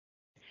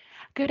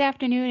Good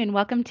afternoon and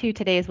welcome to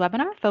today's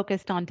webinar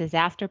focused on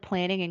disaster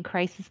planning and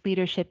crisis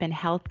leadership in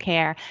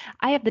healthcare.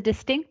 I have the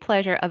distinct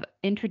pleasure of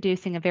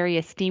introducing a very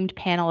esteemed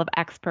panel of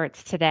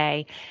experts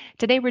today.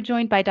 Today we're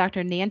joined by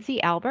Dr.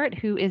 Nancy Albert,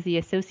 who is the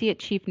Associate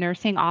Chief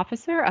Nursing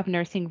Officer of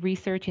Nursing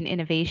Research and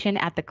Innovation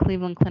at the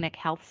Cleveland Clinic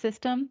Health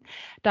System,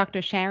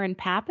 Dr. Sharon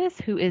Pappas,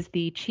 who is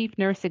the Chief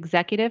Nurse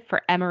Executive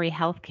for Emory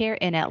Healthcare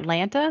in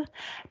Atlanta,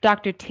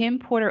 Dr. Tim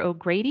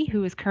Porter-O'Grady,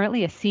 who is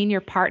currently a Senior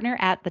Partner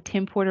at the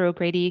Tim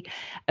Porter-O'Grady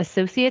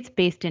Associates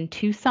based in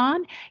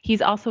Tucson.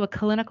 He's also a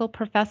clinical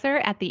professor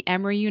at the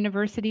Emory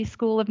University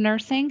School of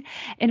Nursing.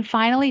 And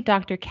finally,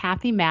 Dr.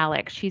 Kathy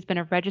Malloch. She's been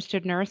a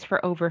registered nurse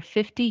for over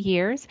 50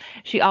 years.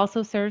 She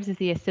also serves as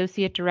the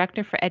Associate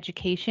Director for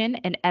Education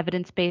and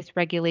Evidence-Based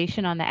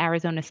Regulation on the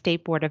Arizona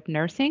State Board of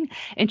Nursing.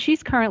 And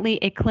she's currently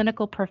a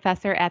clinical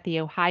professor at the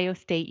Ohio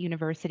State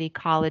University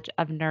College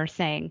of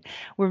Nursing.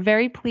 We're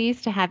very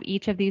pleased to have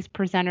each of these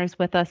presenters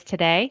with us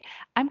today.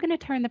 I'm going to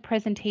turn the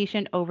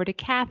presentation over to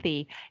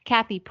Kathy.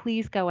 Kathy, please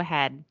go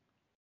ahead.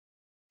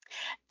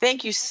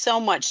 Thank you so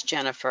much,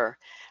 Jennifer.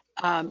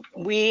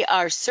 We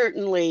are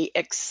certainly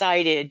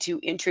excited to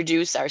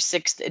introduce our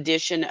 6th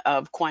edition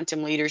of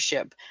Quantum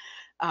Leadership.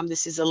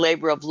 This is a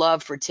labor of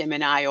love for Tim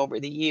and I over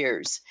the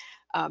years.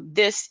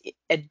 This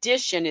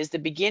edition is the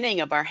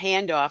beginning of our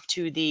handoff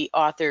to the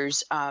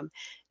authors,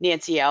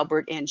 Nancy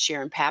Albert and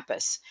Sharon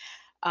Pappas.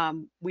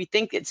 We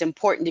think it's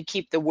important to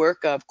keep the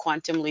work of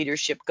quantum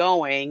leadership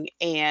going,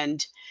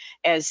 and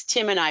as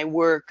Tim and I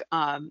work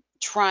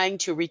trying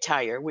to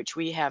retire, which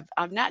we have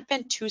not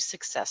been too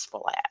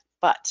successful at,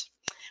 but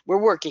we're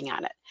working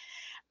on it.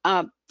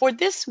 For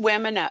this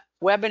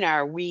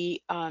webinar,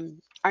 we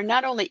are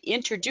not only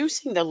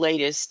introducing the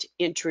latest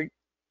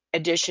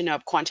edition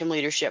of Quantum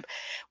Leadership,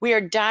 we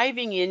are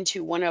diving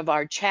into one of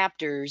our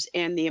chapters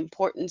and the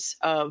importance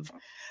of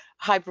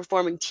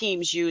high-performing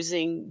teams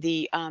using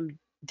the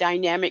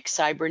dynamic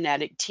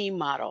cybernetic team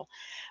model.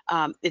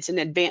 It's an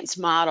advanced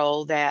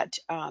model that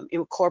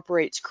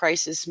incorporates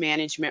crisis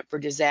management for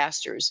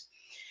disasters.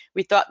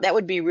 We thought that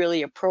would be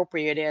really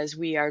appropriate as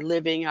we are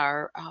living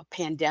our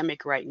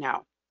pandemic right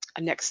now.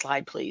 Next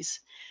slide, please.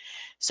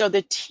 So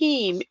the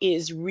team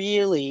is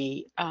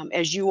really,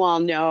 as you all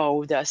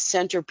know, the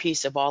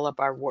centerpiece of all of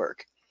our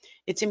work.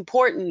 It's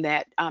important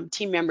that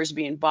team members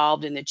be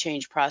involved in the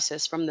change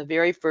process from the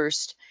very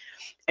first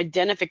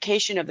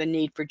identification of the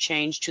need for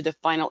change to the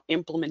final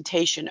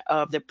implementation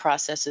of the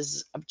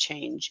processes of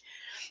change.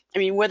 I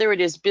mean, whether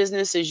it is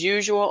business as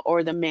usual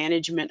or the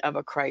management of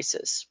a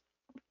crisis.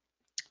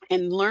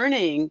 And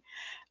learning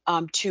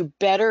to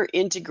better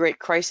integrate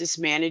crisis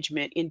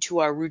management into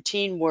our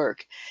routine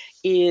work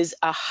is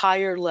a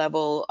higher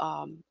level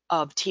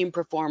of team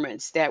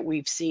performance that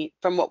we've seen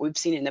from what we've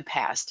seen in the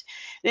past.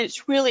 And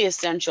it's really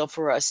essential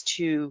for us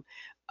to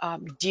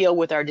deal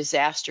with our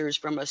disasters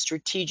from a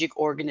strategic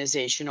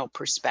organizational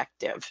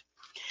perspective.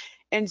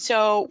 And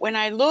so when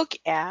I look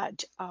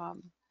at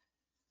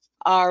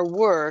our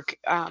work,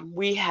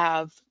 we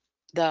have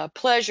the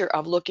pleasure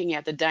of looking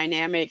at the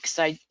dynamic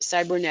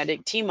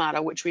cybernetic team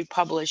model, which we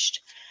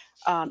published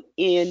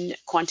in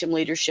Quantum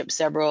Leadership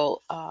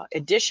several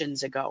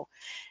editions ago.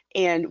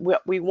 And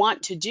what we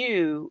want to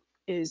do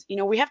is,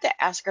 we have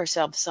to ask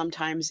ourselves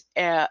sometimes,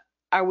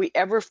 are we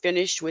ever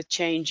finished with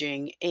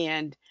changing?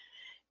 And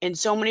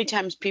so many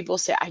times people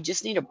say, I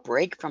just need a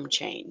break from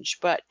change.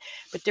 But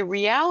the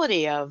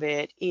reality of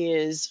it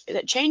is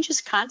that change is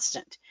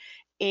constant.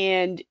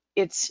 And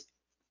it's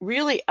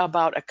really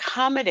about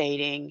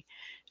accommodating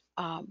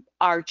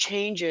our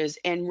changes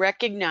and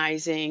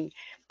recognizing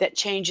that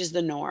change is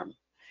the norm,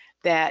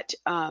 that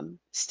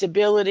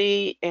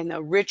stability and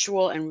the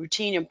ritual and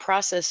routine and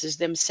processes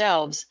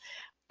themselves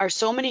are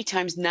so many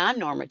times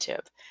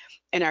non-normative.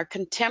 And our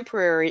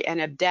contemporary and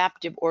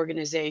adaptive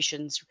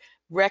organizations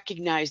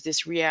recognize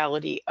this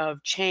reality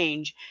of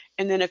change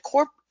and then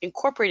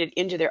incorporate it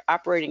into their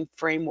operating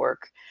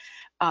framework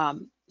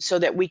so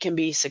that we can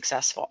be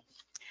successful.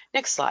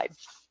 Next slide.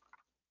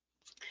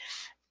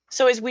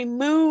 So as we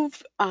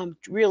move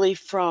really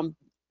from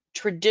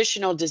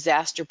traditional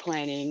disaster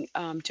planning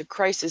to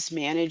crisis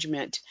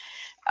management,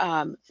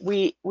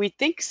 we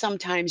think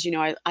sometimes,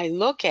 I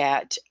look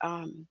at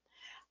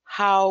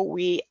how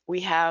we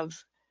have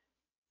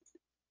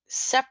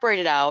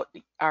separated out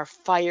our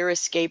fire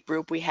escape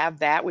group. We have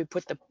that. We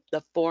put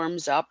the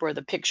forms up or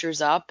the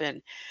pictures up,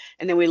 and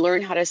then we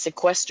learn how to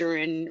sequester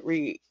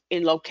in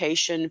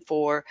location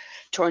for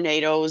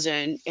tornadoes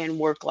and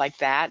work like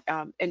that,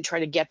 and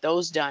try to get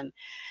those done.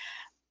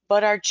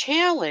 But our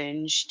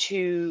challenge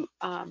to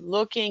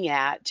looking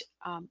at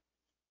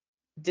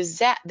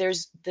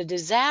there's the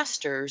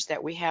disasters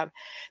that we have.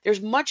 There's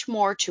much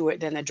more to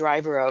it than the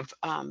driver of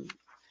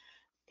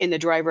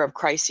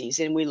crises,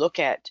 and we look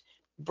at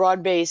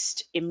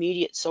broad-based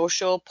immediate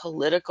social,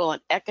 political,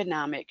 and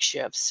economic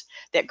shifts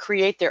that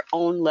create their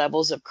own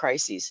levels of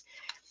crises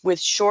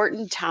with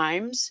shortened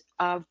times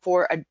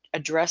for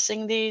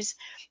addressing these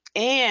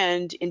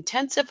and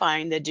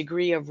intensifying the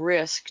degree of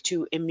risk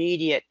to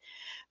immediate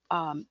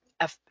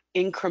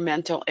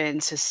incremental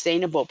and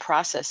sustainable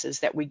processes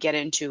that we get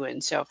into.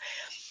 And so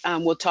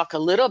we'll talk a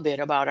little bit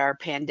about our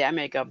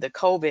pandemic of the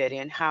COVID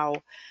and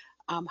how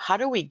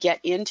do we get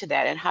into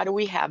that, and how do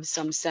we have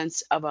some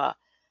sense of a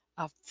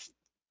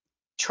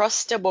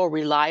trustable,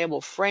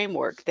 reliable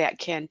framework that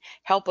can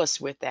help us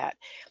with that.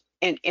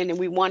 And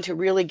we want to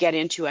really get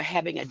into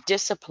having a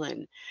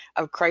discipline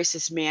of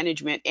crisis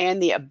management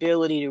and the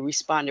ability to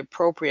respond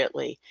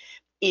appropriately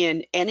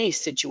in any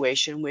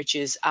situation which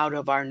is out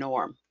of our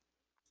norm.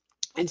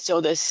 And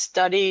so the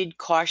studied,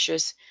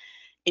 cautious,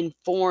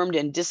 informed,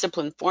 and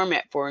disciplined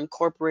format for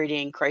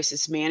incorporating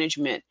crisis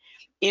management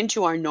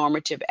into our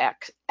normative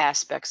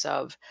aspects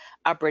of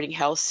operating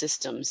health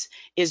systems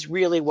is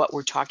really what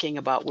we're talking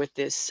about with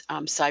this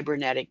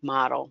cybernetic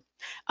model.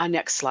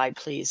 Next slide,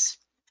 please.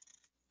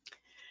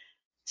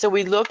 So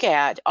we look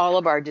at all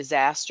of our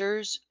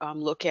disasters,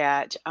 look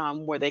at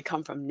where they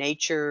come from: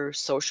 nature,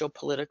 social,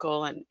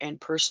 political,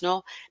 and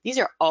personal. These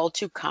are all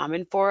too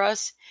common for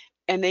us,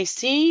 and they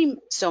seem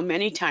so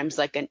many times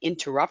like an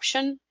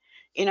interruption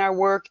in our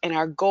work, and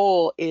our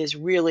goal is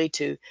really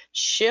to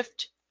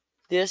shift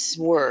this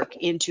work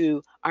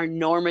into our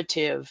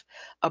normative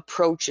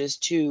approaches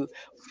to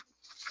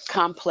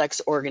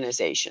complex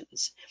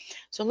organizations.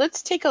 So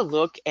let's take a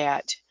look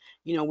at,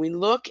 we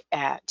look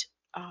at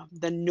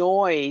the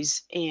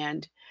noise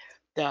and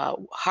the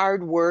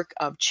hard work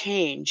of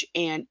change,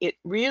 and it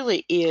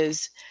really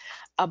is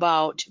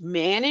about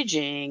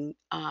managing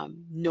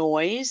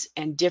noise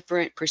and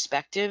different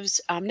perspectives.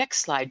 Next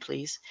slide,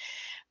 please.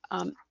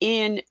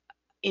 In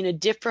a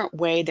different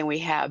way than we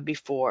have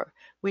before.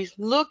 We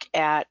look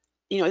at,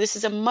 this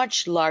is a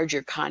much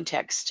larger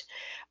context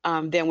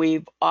than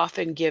we've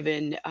often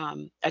given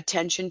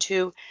attention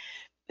to.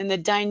 And the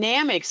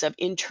dynamics of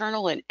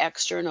internal and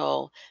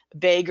external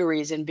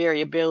vagaries and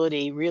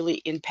variability really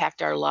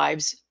impact our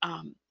lives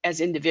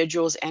as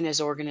individuals and as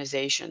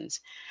organizations.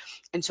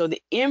 And so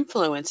the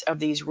influence of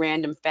these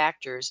random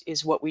factors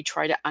is what we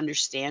try to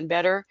understand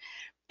better,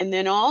 and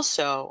then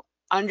also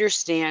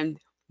understand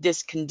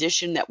this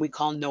condition that we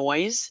call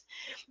noise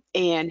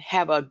and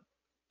have a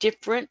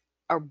different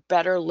or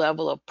better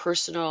level of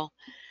personal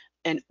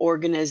and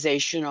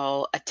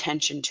organizational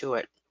attention to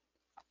it.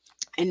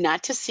 And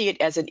not to see it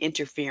as an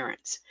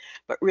interference,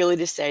 but really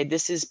to say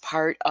this is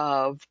part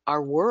of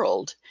our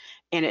world,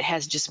 and it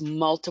has just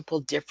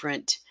multiple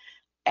different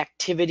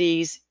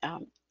activities,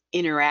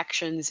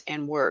 interactions,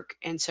 and work.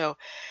 And so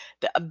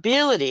the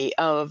ability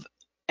of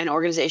an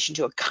organization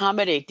to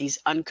accommodate these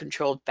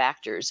uncontrolled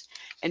factors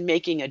and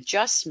making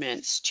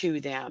adjustments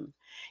to them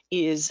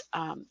is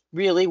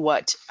really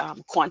what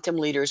quantum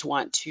leaders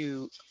want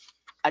to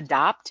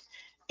adopt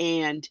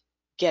and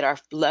get our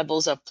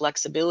levels of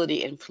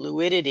flexibility and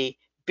fluidity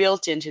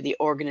built into the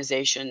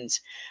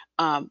organization's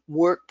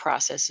work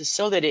processes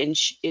so that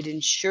it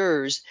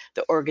ensures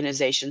the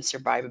organization's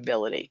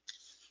survivability.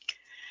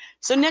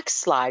 So next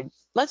slide,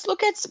 let's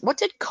look at what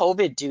did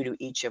COVID do to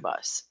each of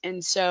us.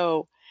 And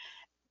so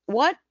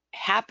what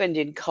happened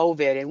in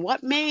COVID and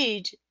what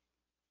made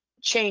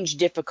change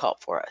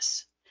difficult for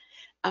us?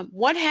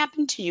 What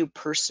happened to you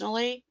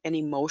personally and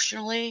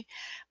emotionally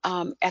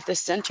at the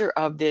center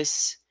of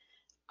this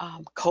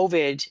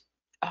COVID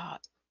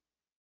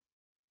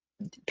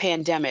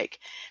pandemic?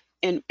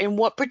 And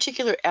what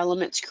particular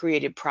elements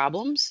created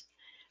problems?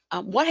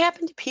 What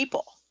happened to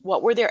people?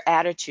 What were their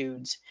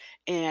attitudes?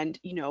 And,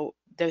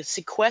 the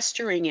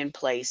sequestering in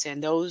place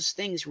and those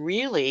things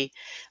really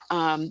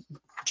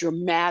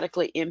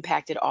dramatically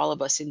impacted all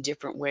of us in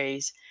different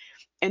ways.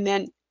 And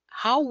then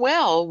how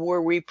well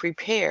were we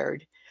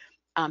prepared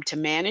to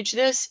manage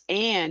this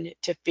and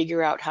to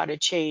figure out how to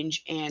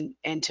change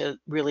and to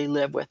really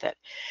live with it?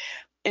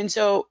 And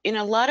so in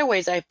a lot of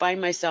ways, I find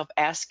myself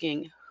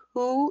asking,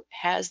 who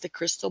has the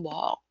crystal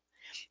ball?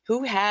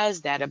 Who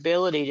has that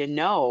ability to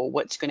know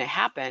what's going to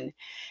happen?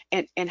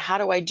 And how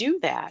do I do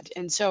that?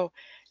 And so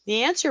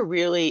the answer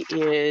really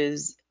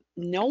is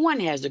no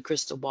one has a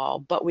crystal ball,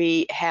 but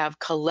we have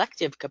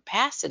collective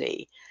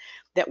capacity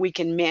that we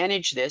can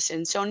manage this.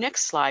 And so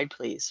next slide,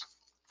 please.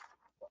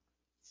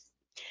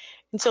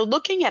 And so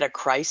looking at a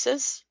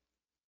crisis,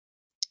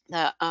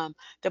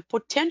 the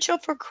potential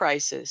for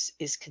crisis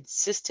is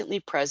consistently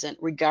present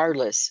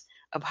regardless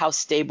of how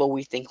stable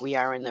we think we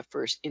are in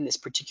this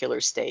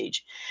particular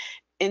stage.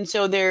 And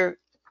so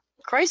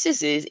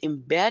crisis is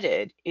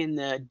embedded in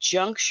the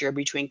juncture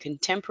between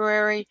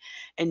contemporary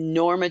and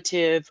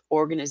normative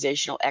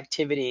organizational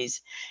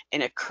activities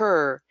and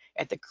occur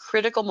at the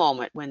critical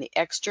moment when the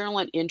external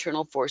and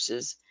internal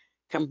forces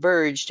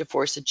converge to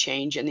force a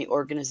change in the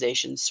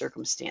organization's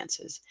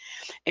circumstances.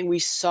 And we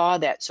saw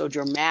that so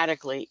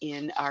dramatically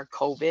in our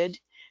COVID.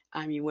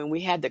 I mean, when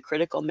we had the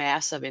critical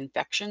mass of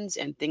infections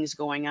and things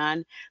going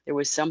on, there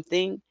was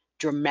something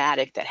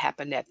dramatic that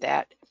happened at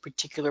that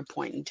particular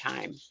point in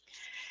time.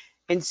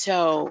 And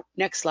so,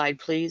 next slide,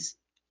 please.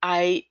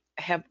 I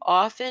have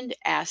often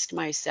asked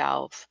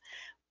myself,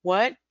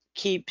 what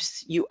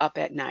keeps you up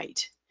at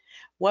night?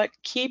 What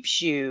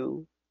keeps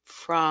you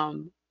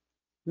from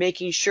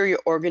making sure your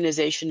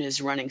organization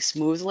is running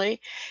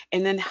smoothly?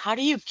 And then how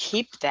do you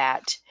keep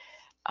that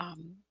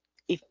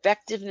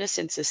effectiveness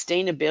and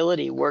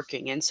sustainability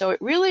working. And so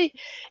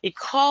it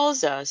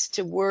calls us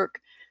to work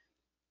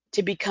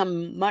to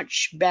become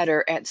much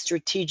better at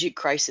strategic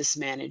crisis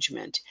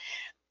management.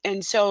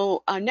 And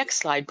so, next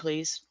slide,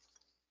 please.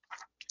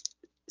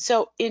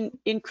 So in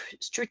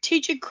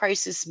strategic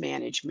crisis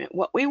management,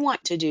 what we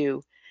want to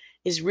do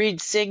is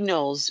read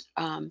signals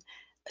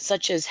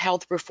such as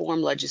health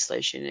reform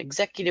legislation,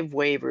 executive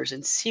waivers,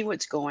 and see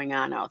what's going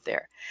on out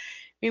there.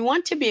 We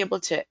want to be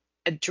able to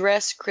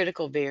address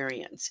critical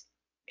variants.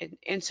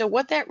 And so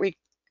what that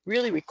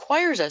really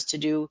requires us to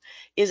do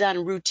is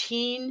on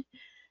routine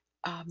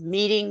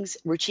meetings,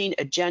 routine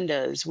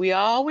agendas, we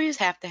always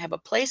have to have a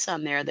place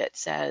on there that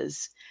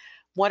says,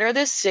 what are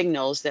the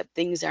signals that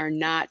things are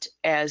not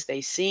as they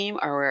seem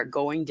or are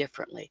going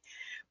differently?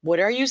 What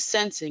are you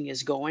sensing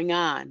is going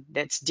on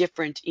that's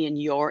different in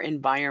your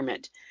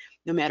environment,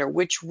 no matter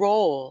which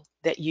role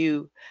that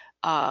you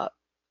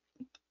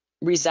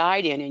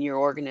reside in your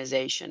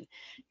organization?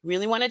 You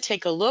really want to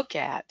take a look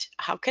at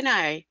how can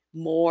I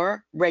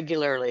more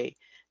regularly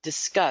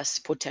discuss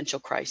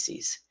potential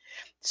crises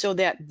so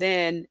that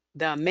then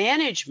the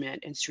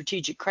management and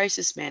strategic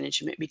crisis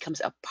management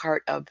becomes a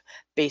part of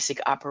basic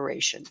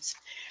operations.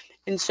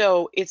 And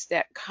so it's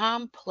that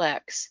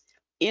complex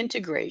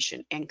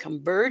integration and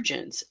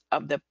convergence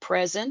of the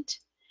present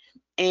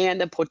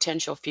and the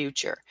potential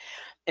future.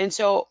 And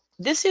so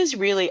this is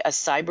really a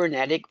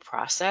cybernetic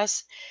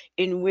process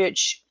in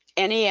which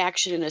any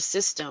action in a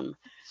system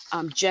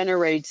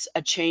generates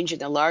a change in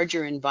the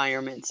larger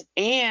environments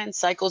and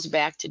cycles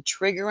back to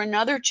trigger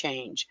another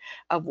change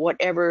of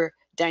whatever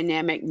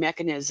dynamic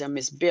mechanism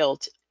is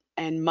built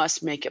and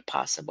must make it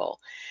possible.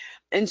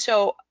 And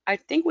so I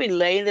think we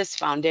lay this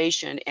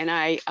foundation, and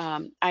I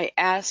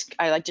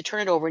like to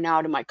turn it over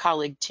now to my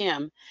colleague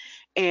Tim,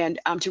 and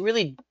to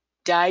really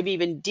dive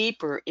even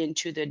deeper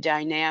into the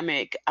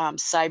dynamic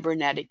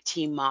cybernetic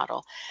team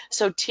model.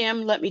 So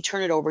Tim, let me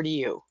turn it over to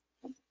you.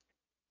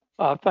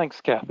 Thanks,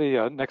 Kathy.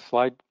 Next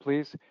slide,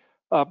 please.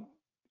 I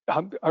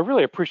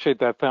really appreciate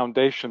that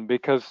foundation,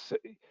 because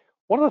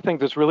one of the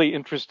things that's really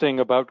interesting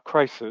about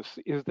crisis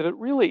is that it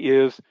really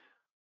is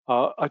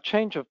a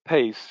change of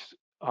pace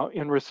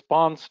in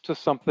response to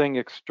something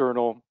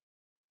external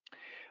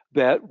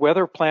that,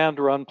 whether planned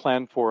or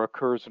unplanned for,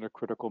 occurs in a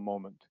critical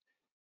moment.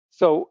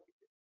 So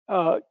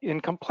in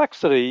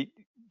complexity,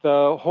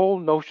 the whole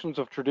notions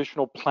of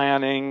traditional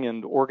planning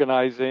and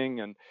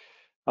organizing and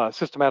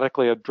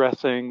systematically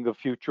addressing the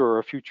future or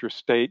a future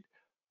state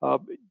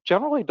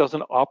generally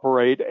doesn't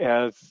operate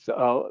as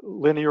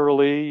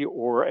linearly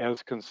or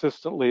as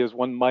consistently as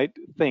one might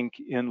think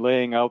in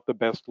laying out the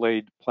best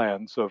laid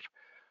plans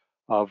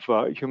of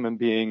human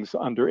beings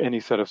under any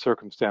set of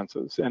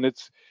circumstances. And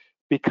it's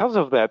because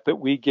of that that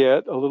we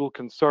get a little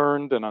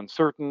concerned and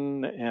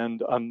uncertain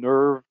and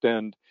unnerved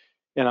and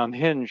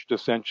unhinged,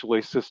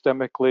 essentially,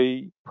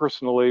 systemically,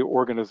 personally,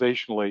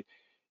 organizationally,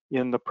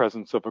 in the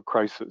presence of a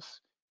crisis.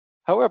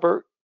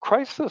 However,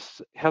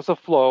 crisis has a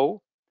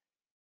flow,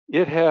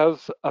 it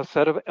has a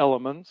set of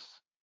elements,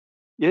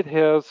 it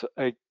has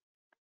a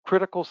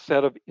critical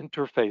set of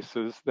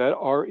interfaces that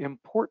are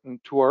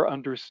important to our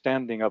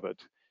understanding of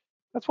it.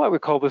 That's why we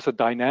call this a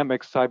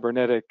dynamic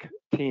cybernetic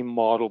team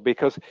model,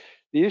 because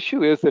the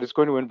issue is that it's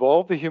going to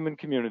involve the human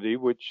community,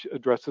 which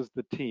addresses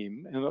the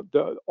team, and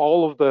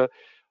all of the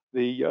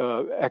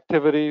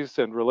activities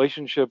and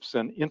relationships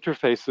and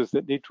interfaces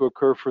that need to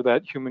occur for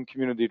that human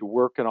community to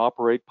work and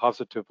operate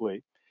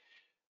positively.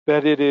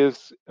 That it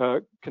is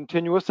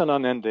continuous and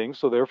unending,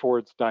 so therefore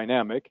it's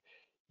dynamic,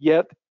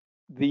 yet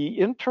the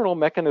internal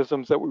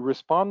mechanisms that we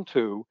respond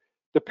to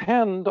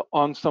depend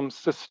on some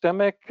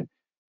systemic,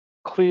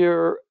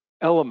 clear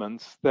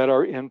elements that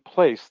are in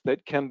place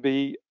that can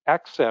be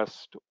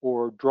accessed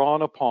or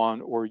drawn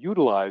upon or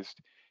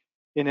utilized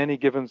in any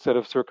given set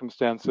of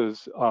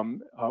circumstances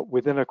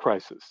within a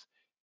crisis.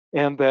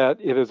 And that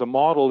it is a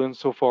model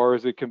insofar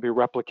as it can be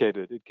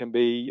replicated. It can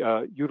be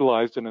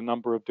utilized in a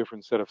number of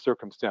different set of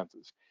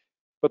circumstances.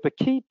 But the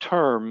key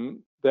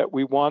term that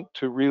we want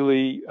to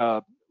really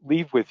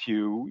leave with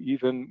you,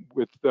 even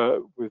with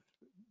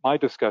my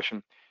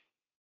discussion,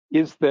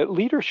 is that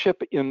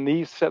leadership in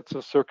these sets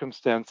of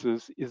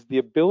circumstances is the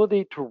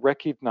ability to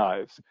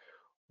recognize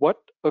what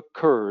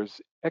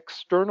occurs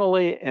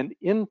externally and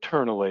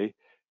internally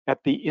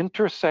at the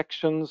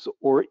intersections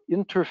or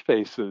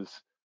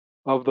interfaces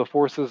of the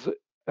forces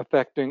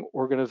affecting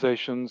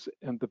organizations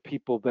and the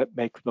people that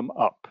make them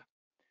up.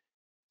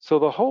 So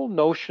the whole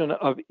notion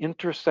of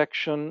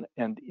intersection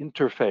and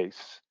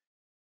interface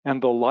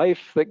and the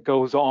life that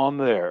goes on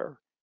there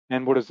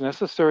and what is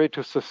necessary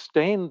to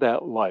sustain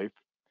that life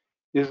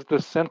is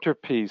the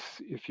centerpiece,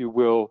 if you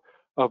will,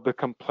 of the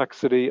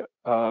complexity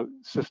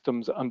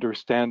systems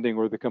understanding,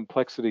 or the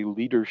complexity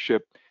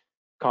leadership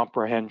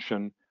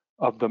comprehension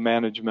of the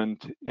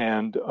management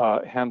and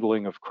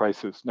handling of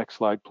crisis. Next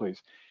slide,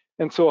 please.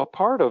 And so a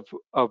part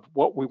of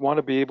what we want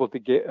to be able to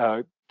get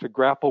to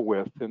grapple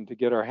with and to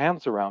get our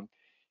hands around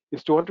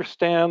is to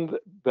understand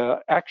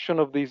the action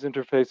of these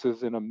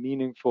interfaces in a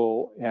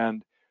meaningful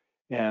and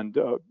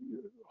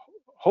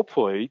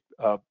hopefully,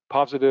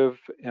 positive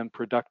and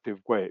productive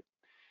way.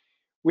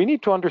 We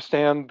need to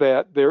understand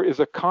that there is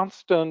a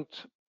constant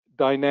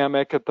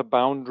dynamic at the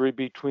boundary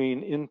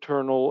between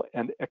internal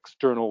and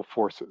external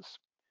forces.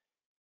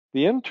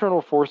 The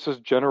internal forces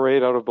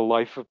generate out of the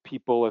life of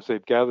people as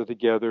they've gathered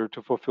together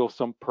to fulfill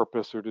some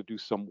purpose or to do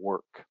some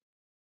work.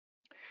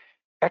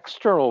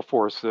 External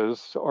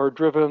forces are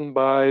driven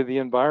by the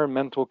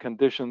environmental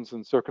conditions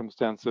and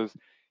circumstances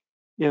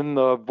in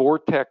the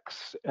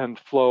vortex and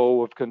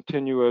flow of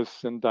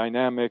continuous and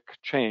dynamic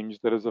change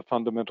that is a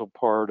fundamental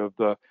part of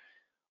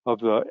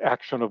the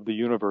action of the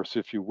universe,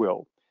 if you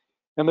will.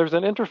 And there's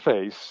an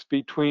interface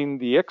between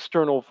the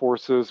external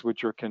forces,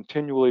 which are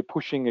continually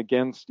pushing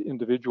against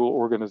individual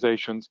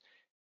organizations,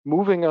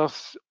 moving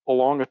us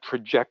along a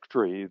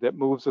trajectory that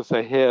moves us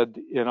ahead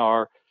in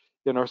our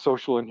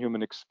social and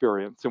human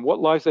experience. And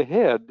what lies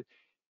ahead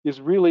is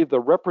really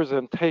the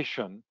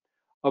representation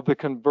of the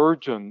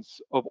convergence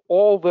of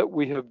all that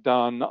we have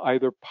done,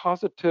 either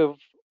positive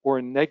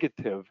or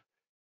negative,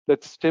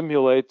 that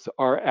stimulates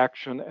our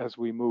action as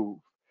we move.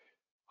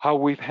 How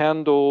we've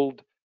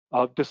handled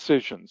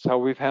decisions, how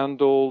we've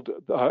handled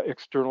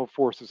external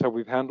forces, how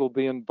we've handled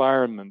the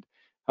environment,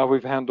 how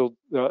we've handled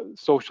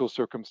social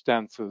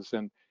circumstances,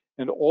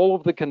 and all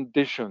of the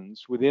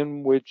conditions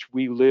within which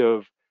we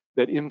live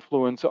that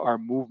influence our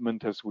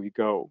movement as we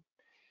go.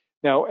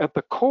 Now, at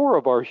the core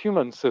of our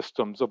human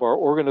systems, of our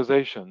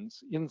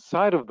organizations,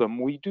 inside of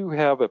them, we do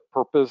have a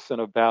purpose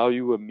and a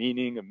value, a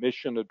meaning, a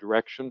mission, a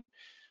direction,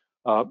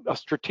 a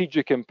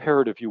strategic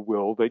imperative, you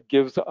will, that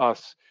gives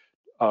us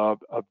a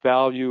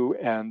value,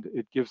 and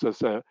it gives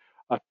us a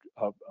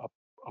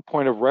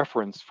point of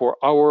reference for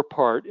our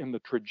part in the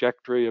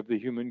trajectory of the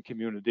human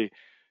community,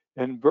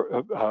 and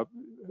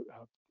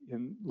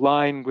in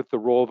line with the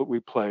role that we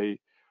play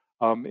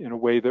in a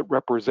way that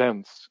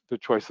represents the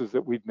choices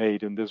that we've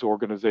made in this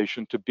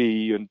organization to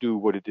be and do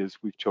what it is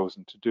we've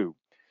chosen to do.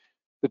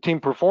 The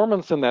team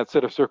performance in that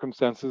set of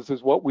circumstances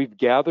is what we've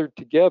gathered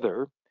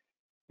together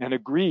and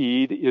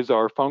agreed is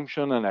our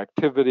function and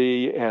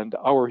activity and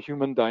our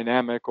human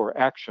dynamic or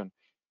action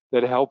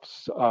that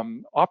helps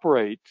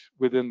operate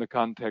within the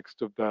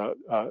context of the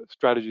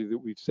strategy that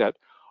we've set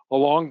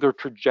along the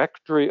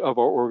trajectory of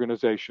our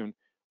organization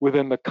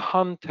within the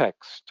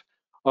context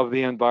of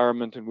the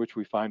environment in which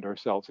we find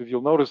ourselves. If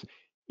you'll notice,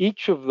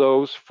 each of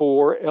those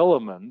four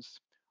elements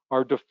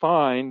are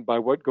defined by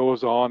what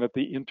goes on at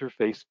the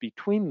interface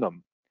between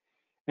them.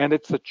 And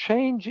it's a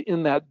change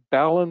in that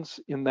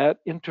balance, in that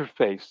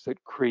interface,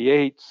 that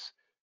creates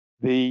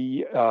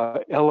the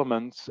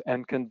elements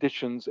and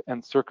conditions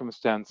and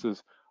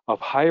circumstances of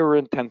higher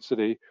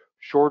intensity,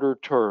 shorter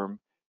term,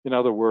 in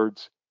other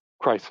words,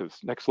 crisis.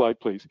 Next slide,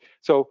 please.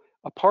 So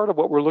a part of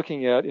what we're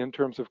looking at in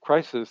terms of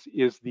crisis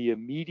is the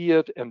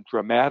immediate and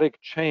dramatic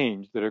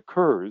change that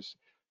occurs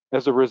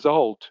as a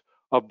result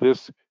of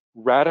this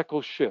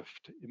radical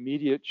shift,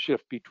 immediate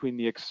shift between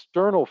the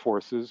external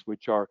forces,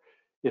 which are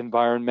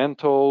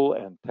environmental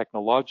and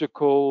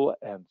technological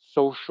and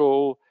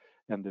social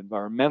and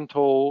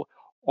environmental,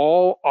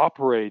 all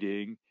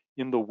operating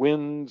in the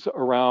winds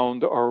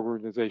around our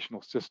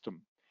organizational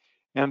system.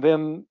 And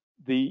then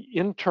the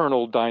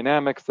internal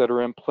dynamics that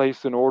are in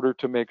place in order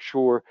to make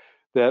sure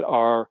that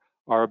our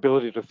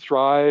ability to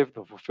thrive,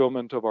 the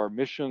fulfillment of our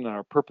mission and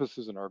our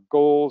purposes and our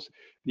goals,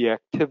 the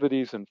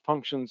activities and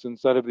functions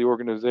inside of the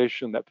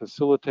organization that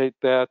facilitate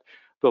that,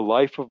 the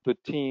life of the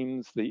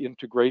teams, the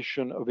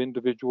integration of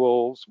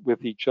individuals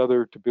with each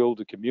other to build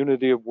a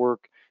community of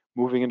work,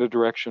 moving in a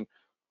direction,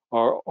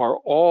 are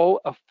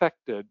all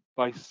affected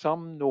by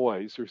some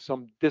noise or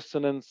some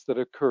dissonance that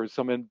occurs,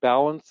 some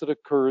imbalance that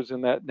occurs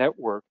in that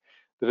network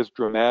that is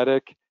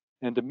dramatic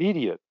and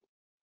immediate.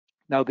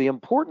 Now, the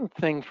important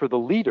thing for the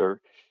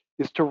leader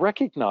is to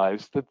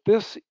recognize that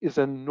this is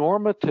a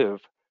normative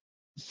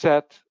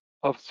set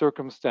of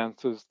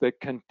circumstances that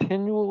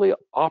continually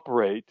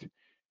operate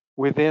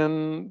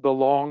within the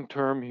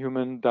long-term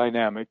human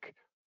dynamic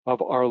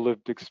of our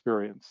lived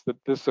experience, that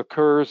this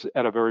occurs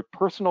at a very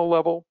personal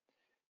level,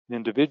 an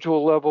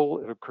individual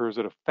level, it occurs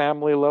at a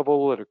family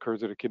level, it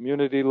occurs at a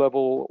community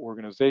level,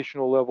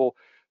 organizational level,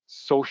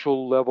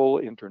 social level,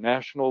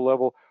 international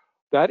level.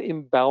 That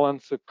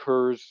imbalance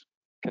occurs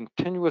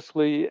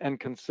continuously and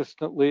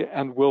consistently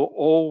and will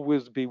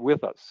always be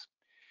with us.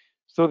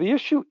 So the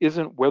issue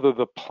isn't whether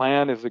the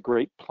plan is a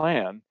great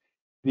plan.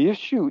 The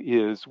issue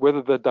is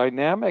whether the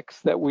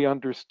dynamics that we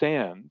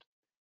understand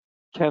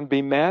can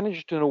be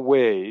managed in a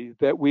way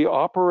that we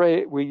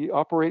operate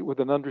with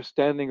an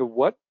understanding of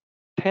what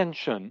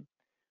tension,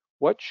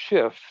 what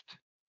shift,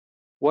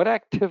 what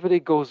activity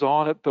goes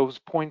on at those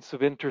points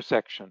of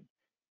intersection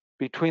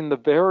between the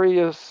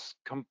various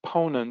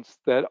components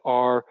that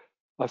are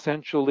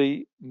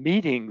essentially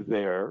meeting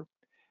there,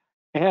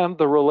 and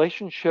the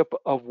relationship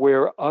of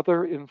where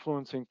other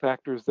influencing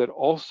factors that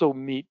also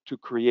meet to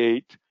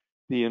create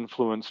the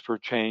influence for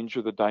change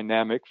or the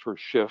dynamic for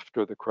shift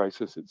or the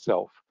crisis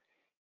itself.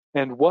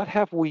 And what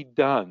have we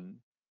done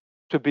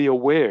to be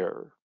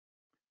aware,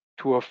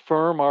 to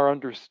affirm our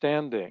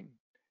understanding,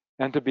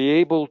 and to be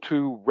able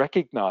to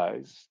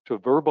recognize, to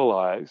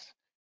verbalize,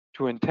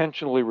 to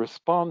intentionally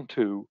respond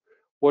to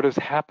what is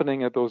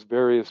happening at those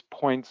various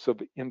points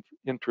of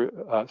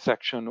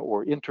intersection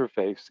or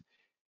interface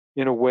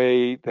in a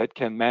way that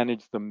can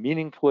manage them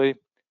meaningfully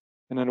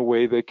and in a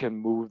way that can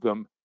move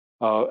them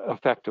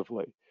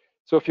effectively.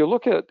 So if you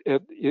look at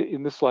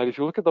in this slide, if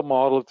you look at the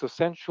model, it's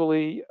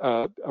essentially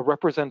a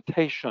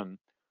representation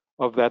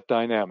of that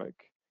dynamic.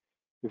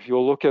 If you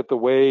look at the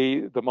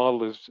way the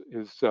model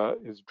is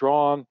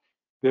drawn,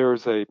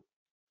 there's an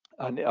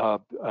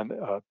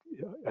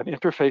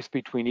interface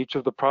between each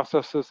of the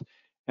processes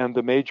and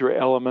the major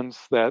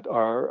elements that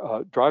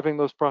are driving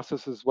those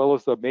processes, as well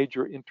as the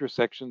major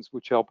intersections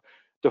which help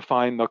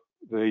define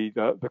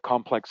the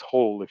complex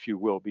whole, if you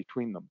will,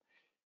 between them.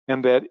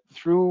 And that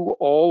through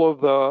all of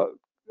the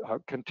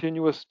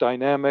continuous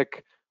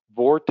dynamic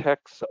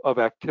vortex of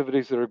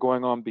activities that are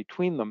going on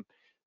between them,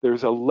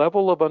 there's a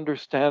level of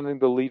understanding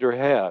the leader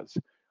has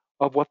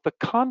of what the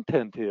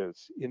content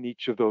is in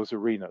each of those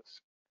arenas.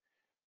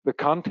 The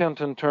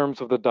content in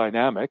terms of the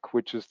dynamic,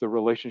 which is the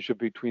relationship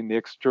between the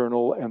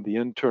external and the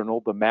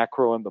internal, the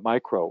macro and the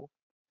micro.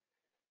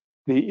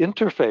 The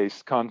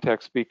interface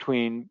context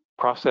between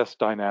process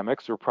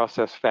dynamics or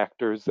process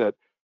factors that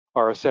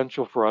are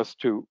essential for us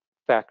to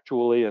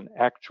factually and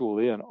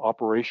actually and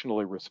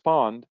operationally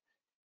respond.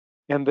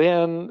 And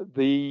then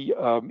the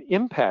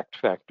impact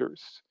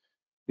factors,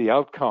 the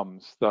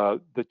outcomes, the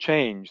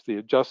change, the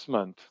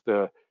adjustment,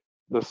 the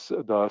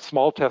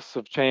small tests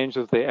of change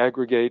as they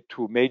aggregate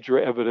to major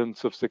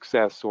evidence of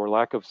success or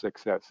lack of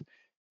success,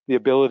 the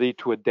ability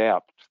to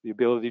adapt, the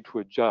ability to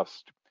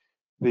adjust,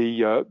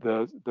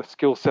 the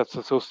skill sets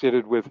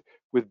associated with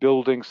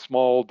building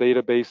small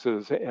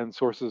databases and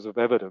sources of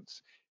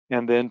evidence,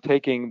 and then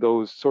taking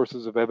those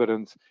sources of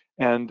evidence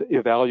and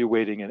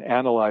evaluating and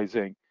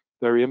analyzing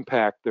their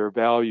impact, their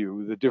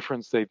value, the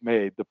difference they've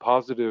made, the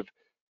positive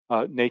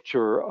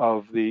nature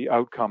of the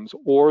outcomes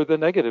or the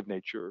negative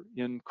nature.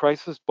 In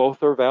crisis,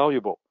 both are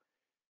valuable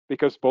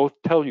because both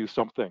tell you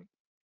something,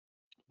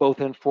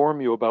 both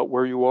inform you about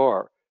where you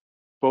are,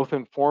 both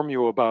inform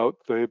you about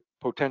the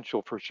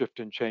potential for shift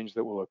and change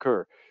that will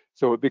occur.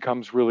 So it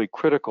becomes really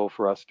critical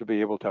for us to be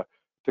able to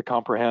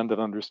comprehend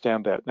and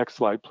understand that. Next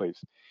slide,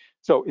 please.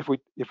 So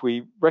if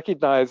we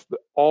recognize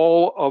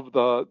all of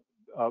the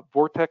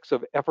vortex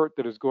of effort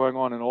that is going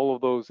on in all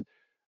of those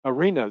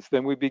arenas,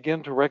 then we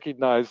begin to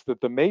recognize that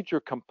the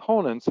major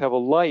components have a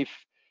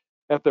life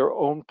at their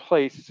own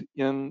place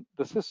in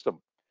the system,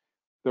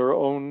 their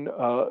own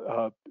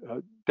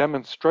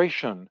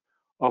demonstration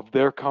of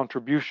their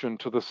contribution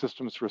to the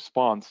system's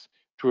response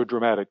to a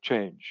dramatic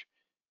change.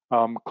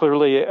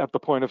 Clearly at the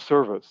point of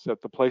service,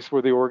 at the place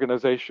where the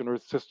organization or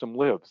system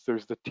lives,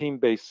 there's the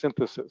team-based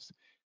synthesis,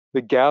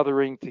 the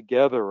gathering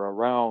together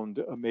around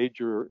a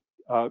major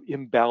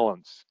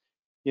imbalance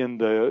in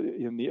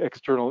the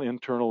external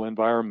internal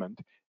environment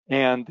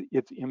and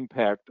its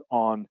impact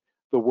on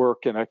the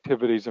work and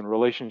activities and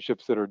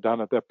relationships that are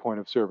done at that point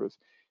of service.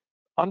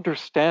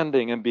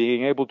 Understanding and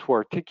being able to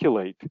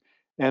articulate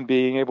and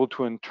being able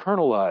to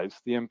internalize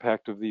the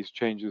impact of these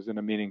changes in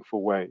a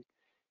meaningful way.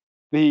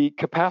 The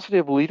capacity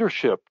of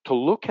leadership to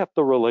look at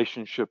the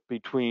relationship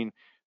between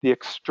the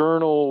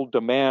external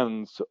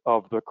demands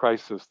of the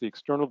crisis, the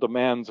external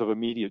demands of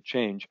immediate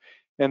change,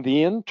 and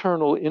the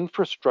internal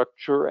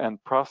infrastructure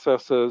and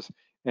processes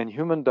and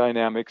human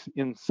dynamics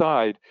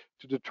inside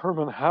to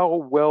determine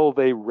how well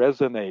they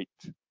resonate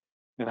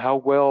and how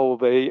well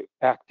they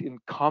act in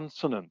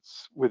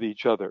consonance with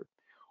each other,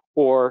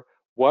 or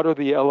what are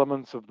the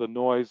elements of the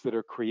noise that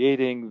are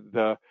creating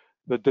the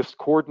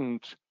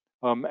discordant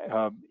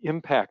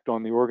impact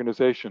on the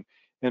organization,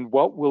 and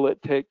what will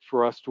it take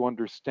for us to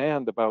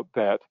understand about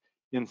that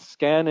in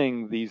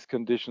scanning these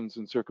conditions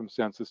and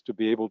circumstances to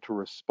be able to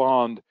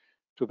respond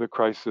to the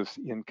crisis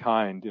in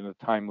kind, in a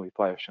timely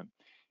fashion.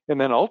 And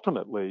then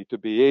ultimately to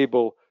be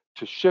able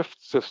to shift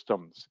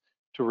systems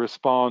to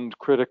respond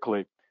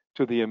critically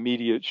to the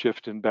immediate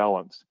shift in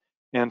balance,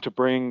 and to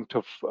bring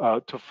to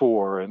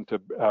fore and to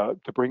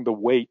bring the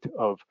weight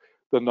of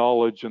the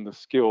knowledge and the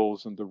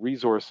skills and the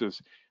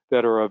resources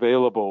that are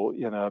available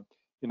in a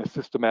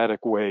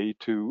systematic way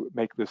to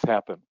make this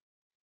happen,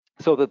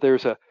 so that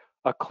there's a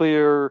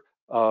clear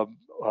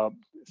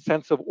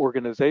sense of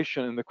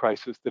organization in the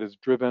crisis that is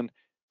driven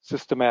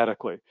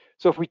systematically.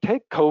 So if we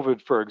take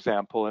COVID, for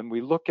example, and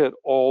we look at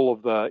all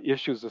of the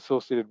issues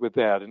associated with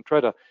that and try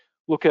to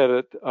look at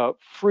it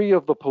free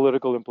of the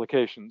political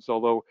implications,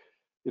 although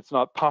it's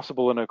not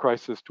possible in a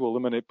crisis to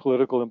eliminate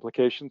political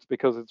implications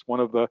because it's one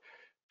of the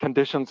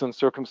conditions and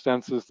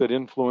circumstances that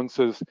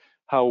influences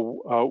how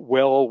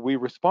well we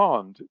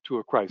respond to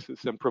a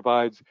crisis and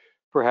provides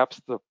perhaps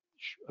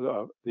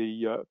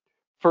the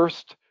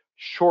first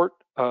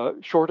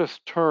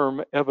shortest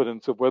term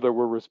evidence of whether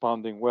we're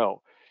responding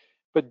well.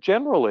 But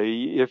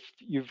generally, if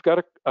you've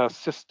got a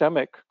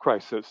systemic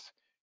crisis,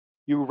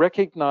 you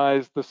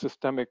recognize the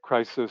systemic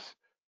crisis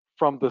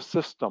from the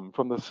system,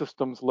 from the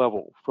system's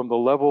level, from the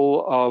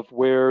level of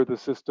where the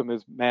system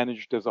is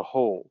managed as a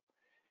whole.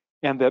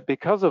 And that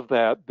because of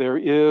that, there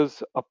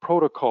is a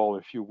protocol,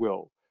 if you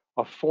will,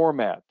 a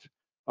format,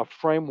 a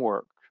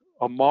framework,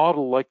 a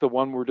model like the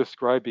one we're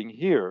describing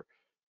here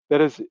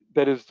that is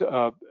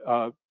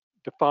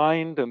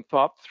defined and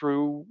thought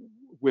through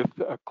with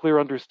a clear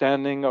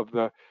understanding of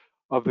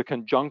the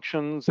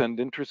conjunctions and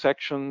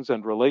intersections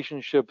and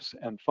relationships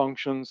and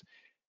functions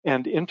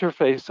and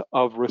interface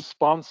of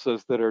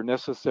responses that are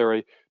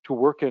necessary to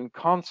work in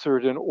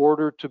concert in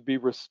order to be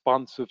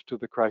responsive to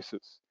the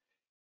crisis.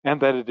 And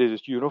that it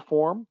is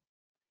uniform,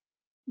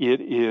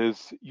 it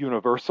is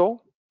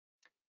universal,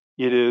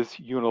 it is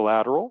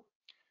unilateral.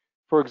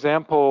 For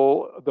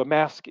example, the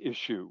mask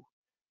issue.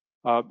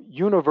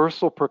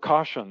 Universal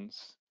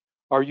precautions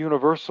are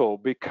universal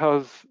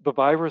because the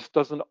virus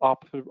doesn't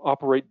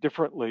operate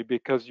differently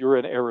because you're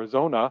in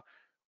Arizona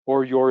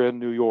or you're in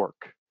New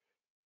York.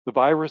 The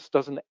virus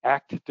doesn't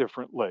act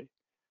differently.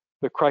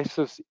 The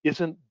crisis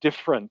isn't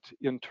different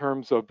in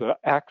terms of the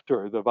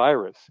actor, the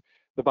virus.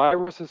 The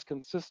virus is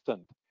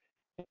consistent.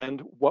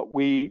 And what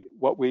we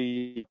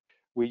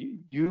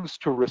use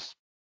to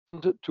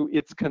respond to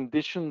its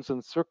conditions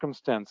and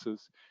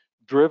circumstances,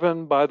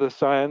 driven by the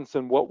science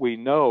and what we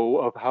know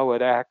of how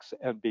it acts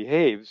and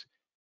behaves,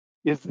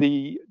 is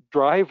the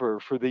driver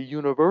for the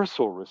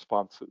universal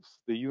responses,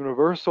 the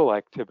universal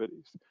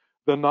activities,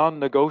 the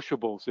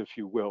non-negotiables, if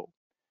you will.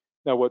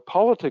 Now, what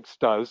politics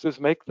does is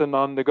make the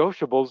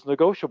non-negotiables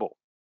negotiable.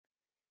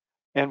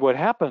 And what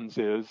happens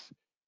is,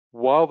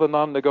 while the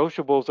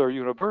non-negotiables are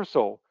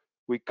universal,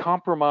 we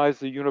compromise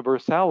the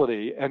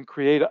universality and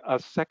create a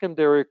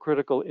secondary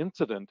critical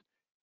incident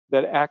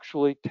that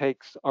actually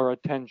takes our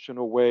attention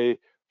away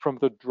from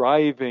the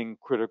driving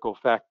critical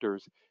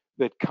factors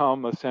that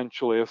come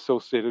essentially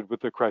associated with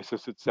the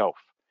crisis itself.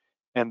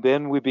 And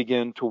then we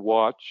begin to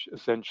watch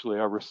essentially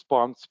our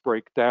response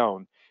break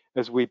down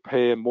as we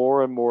pay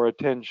more and more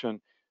attention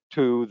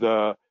to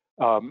the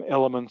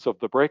elements of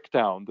the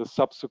breakdown, the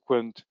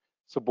subsequent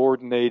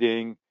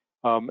subordinating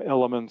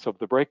elements of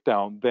the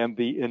breakdown, than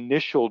the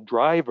initial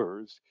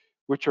drivers,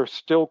 which are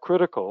still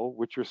critical,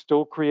 which are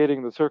still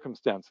creating the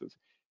circumstances,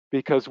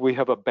 because we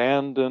have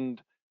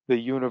abandoned the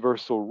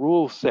universal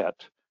rule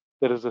set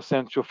that is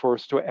essential for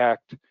us to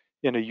act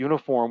in a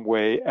uniform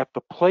way at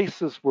the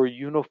places where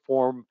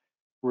uniform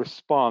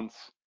response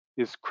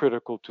is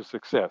critical to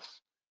success.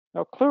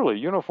 Now, clearly,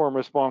 uniform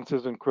response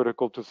isn't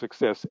critical to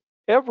success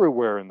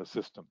everywhere in the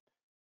system,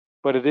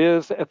 but it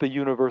is at the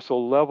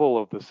universal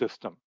level of the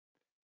system.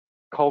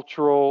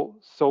 Cultural,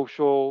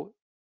 social,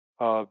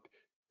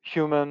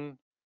 human,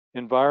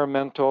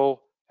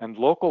 environmental, and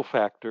local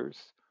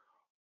factors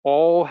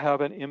all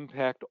have an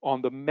impact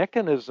on the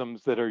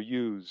mechanisms that are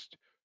used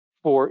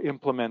for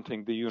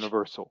implementing the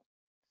universal.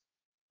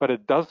 But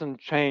it doesn't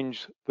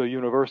change the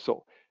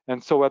universal.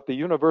 And so at the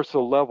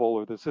universal level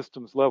or the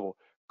systems level,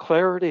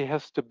 clarity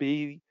has to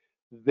be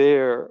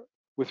there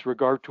with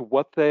regard to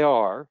what they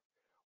are,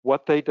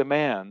 what they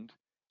demand,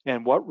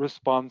 and what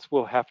response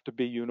will have to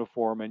be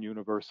uniform and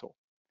universal.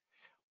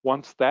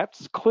 Once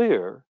that's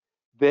clear,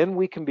 then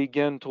we can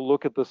begin to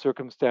look at the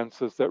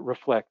circumstances that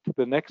reflect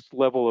the next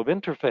level of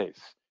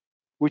interface,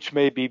 which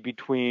may be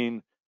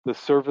between the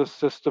service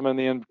system and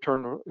the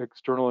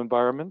external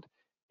environment.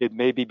 It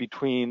may be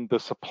between the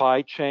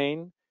supply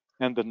chain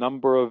and the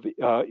number of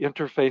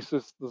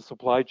interfaces the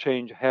supply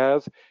chain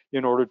has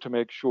in order to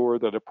make sure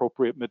that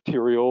appropriate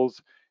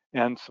materials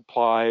and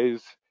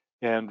supplies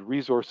and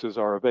resources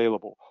are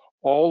available.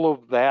 All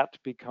of that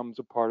becomes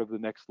a part of the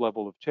next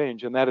level of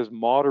change, and that is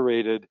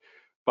moderated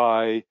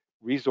by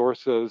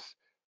resources,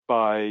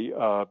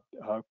 by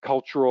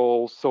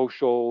cultural,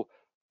 social,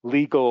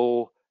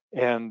 legal,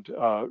 and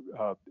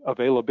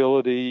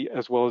availability,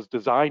 as well as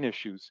design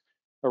issues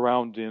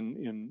around,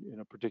 in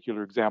a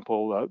particular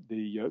example,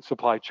 the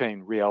supply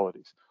chain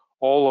realities.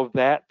 All of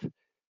that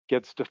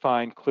gets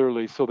defined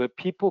clearly so that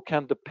people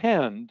can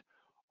depend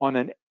on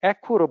an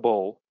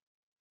equitable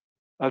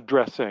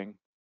addressing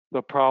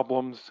the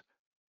problems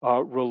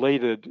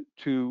related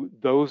to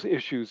those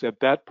issues at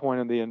that point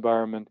in the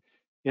environment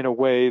in a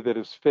way that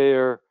is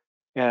fair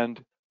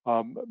and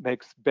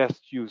makes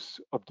best use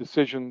of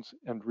decisions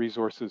and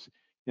resources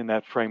in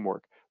that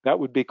framework. That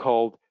would be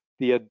called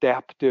the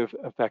adaptive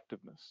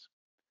effectiveness,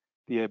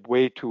 the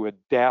way to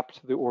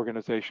adapt the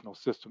organizational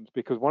systems.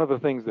 Because one of the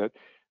things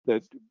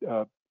that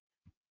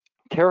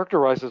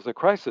characterizes a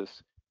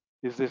crisis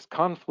is this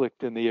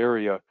conflict in the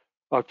area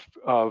of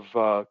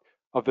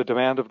the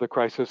demand of the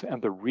crisis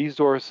and the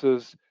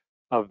resources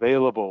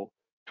available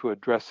to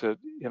address it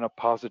in a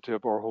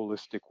positive or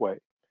holistic way.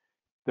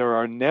 There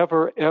are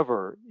never,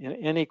 ever in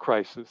any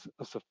crisis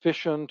a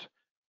sufficient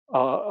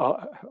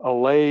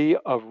array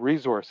of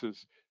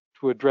resources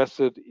to address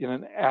it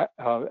in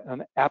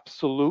an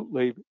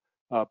absolutely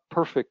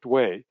perfect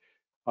way,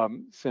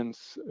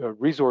 since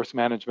resource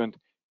management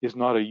is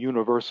not a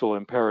universal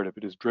imperative.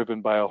 It is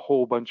driven by a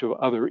whole bunch of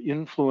other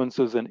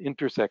influences and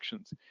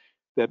intersections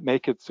that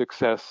make it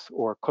success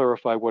or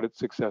clarify what its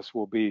success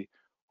will be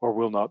or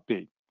will not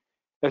be.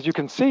 As you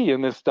can see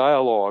in this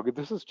dialogue,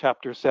 this is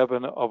chapter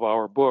 7 of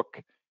our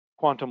book,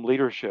 quantum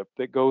leadership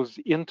that goes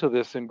into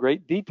this in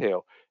great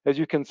detail. As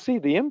you can see,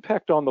 the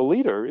impact on the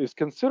leader is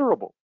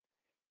considerable,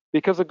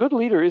 because a good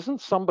leader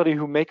isn't somebody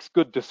who makes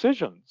good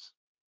decisions.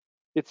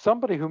 It's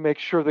somebody who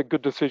makes sure that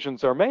good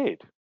decisions are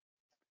made.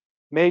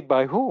 Made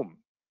by whom?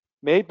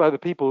 Made by the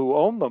people who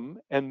own them,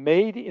 and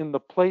made in the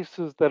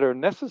places that are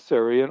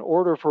necessary in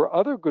order for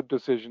other good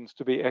decisions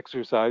to be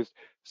exercised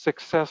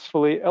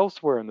successfully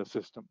elsewhere in the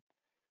system.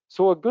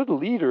 So a good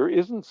leader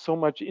isn't so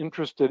much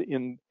interested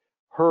in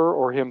her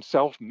or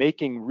himself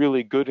making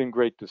really good and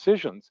great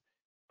decisions,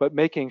 but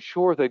making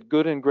sure that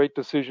good and great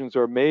decisions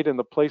are made in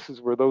the places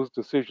where those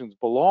decisions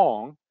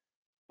belong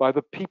by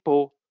the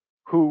people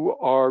who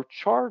are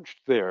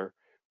charged there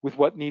with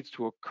what needs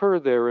to occur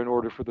there in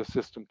order for the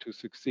system to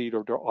succeed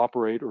or to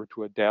operate or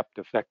to adapt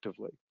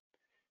effectively.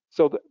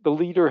 So the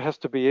leader has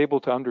to be able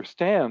to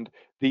understand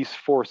these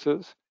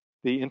forces,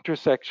 the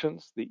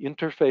intersections, the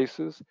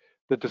interfaces,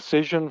 the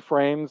decision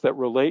frames that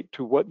relate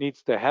to what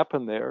needs to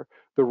happen there,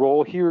 the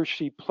role he or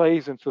she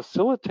plays in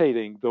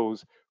facilitating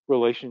those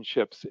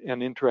relationships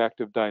and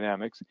interactive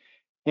dynamics,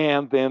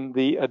 and then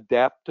the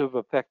adaptive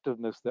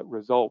effectiveness that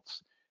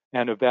results,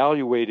 and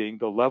evaluating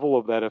the level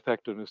of that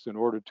effectiveness in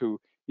order to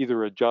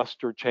either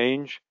adjust or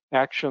change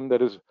action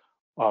that is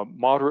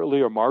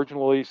moderately or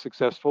marginally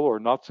successful or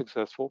not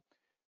successful,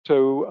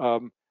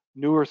 to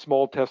newer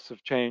small tests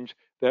of change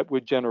that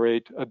would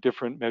generate a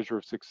different measure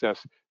of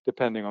success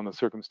depending on the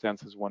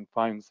circumstances one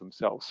finds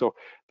themselves. So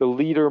the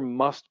leader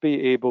must be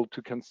able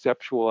to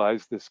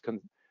conceptualize this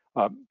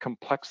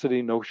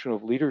complexity notion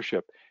of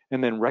leadership,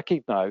 and then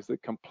recognize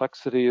that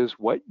complexity is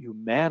what you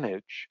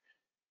manage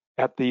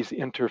at these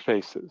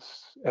interfaces,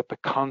 at the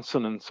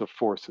consonance of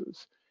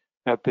forces,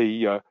 at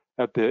the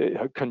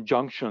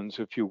conjunctions,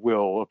 if you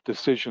will, of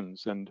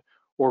decisions and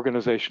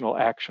organizational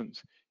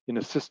actions in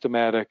a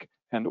systematic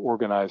and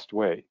organized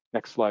way.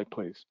 Next slide,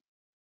 please.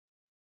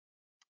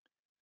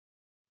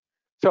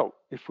 So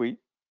if we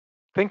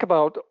think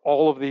about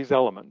all of these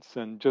elements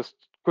and just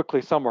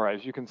quickly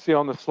summarize, you can see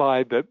on the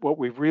slide that what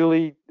we've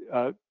really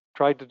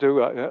tried to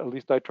do, at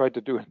least I tried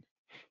to do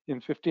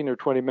in 15 or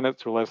 20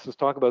 minutes or less, is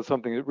talk about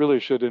something that really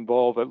should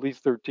involve at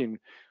least 13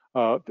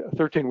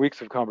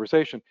 weeks of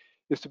conversation,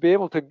 is to be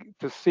able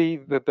to see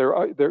that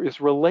there is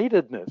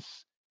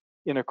relatedness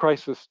in a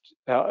crisis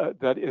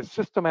that is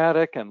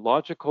systematic and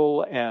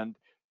logical and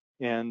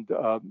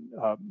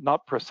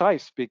not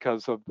precise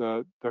because of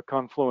the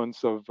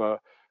confluence of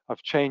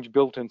change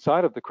built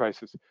inside of the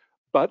crisis,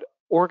 but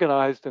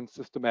organized and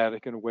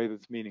systematic in a way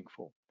that's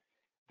meaningful.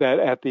 That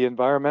at the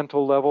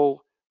environmental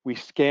level, we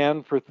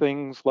scan for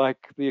things like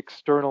the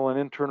external and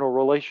internal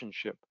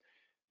relationship,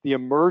 the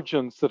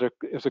emergence that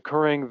is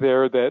occurring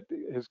there that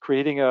is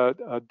creating a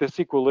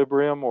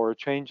disequilibrium or a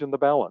change in the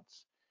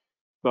balance,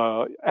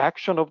 the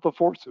action of the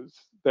forces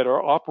that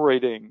are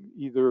operating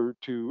either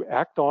to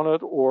act on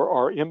it or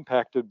are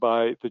impacted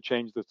by the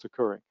change that's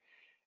occurring.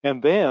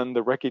 And then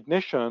the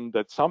recognition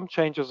that some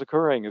change is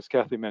occurring, as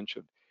Kathy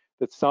mentioned,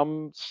 that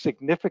some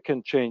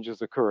significant change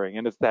is occurring,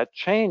 and it's that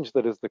change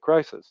that is the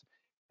crisis.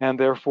 And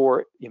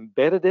therefore,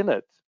 embedded in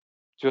it,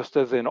 just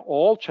as in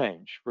all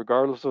change,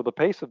 regardless of the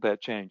pace of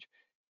that change,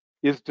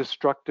 is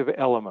destructive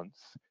elements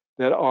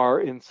that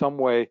are in some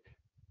way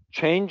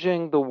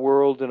changing the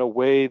world in a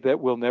way that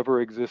will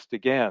never exist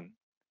again,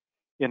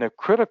 in a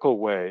critical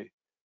way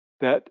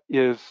that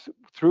is,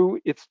 through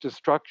its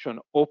destruction,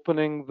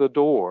 opening the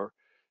door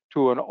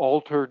to an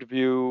altered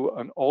view,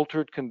 an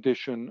altered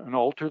condition, an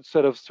altered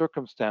set of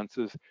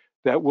circumstances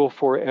that will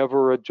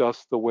forever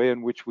adjust the way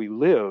in which we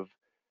live,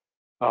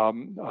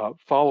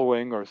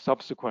 following or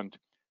subsequent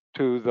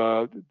to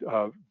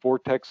the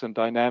vortex and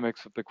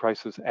dynamics of the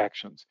crisis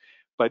actions.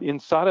 But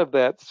inside of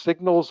that,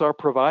 signals are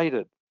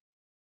provided.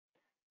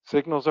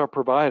 Signals are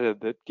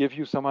provided that give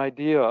you some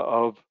idea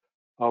of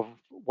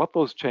what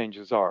those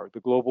changes are,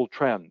 the global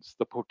trends,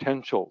 the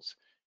potentials,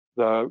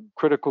 the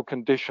critical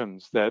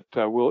conditions that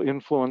will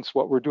influence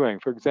what we're doing.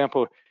 For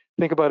example,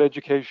 think about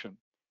education.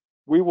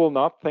 We will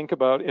not think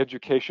about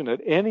education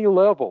at any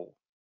level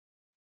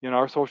in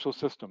our social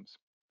systems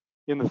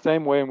in the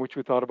same way in which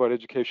we thought about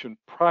education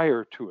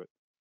prior to it.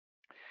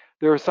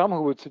 There are some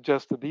who would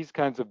suggest that these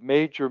kinds of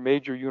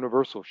major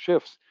universal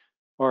shifts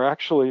are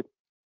actually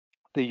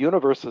the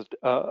universe's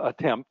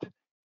attempt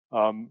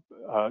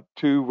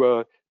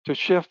to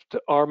shift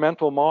our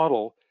mental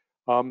model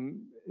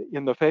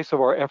in the face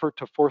of our effort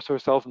to force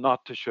ourselves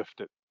not to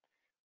shift it.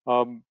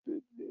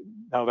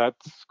 Now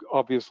that's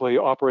obviously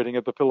operating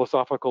at the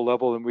philosophical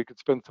level, and we could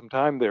spend some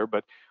time there,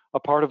 but a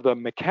part of the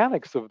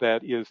mechanics of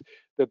that is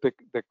that the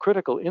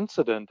critical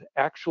incident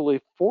actually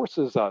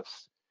forces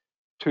us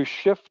to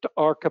shift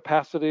our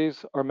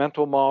capacities, our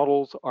mental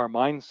models, our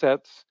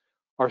mindsets,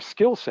 our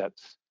skill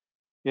sets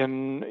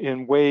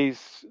in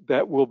ways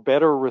that will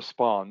better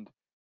respond,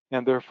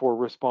 and therefore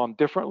respond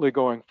differently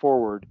going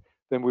forward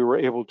than we were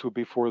able to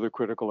before the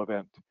critical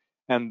event.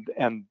 And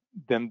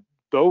then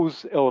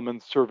those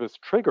elements serve as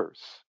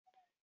triggers,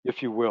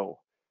 if you will,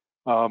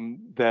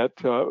 that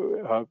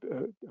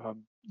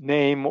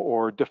name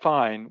or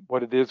define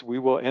what it is we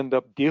will end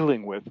up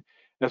dealing with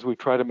as we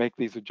try to make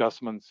these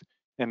adjustments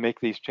and make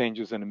these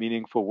changes in a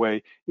meaningful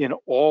way in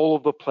all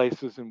of the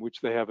places in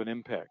which they have an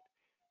impact.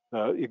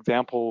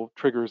 Example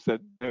triggers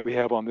that we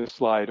have on this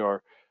slide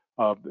are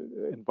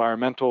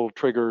environmental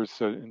triggers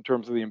in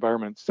terms of the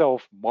environment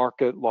itself,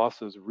 market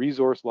losses,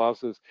 resource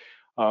losses,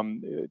 a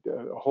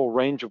whole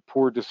range of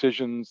poor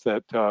decisions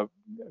that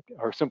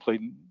are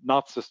simply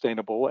not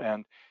sustainable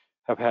and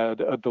have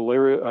had a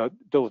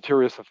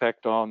deleterious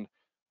effect on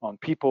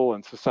people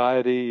and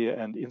society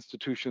and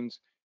institutions,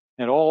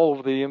 and all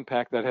of the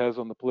impact that has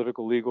on the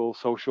political, legal,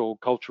 social,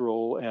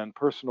 cultural, and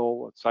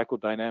personal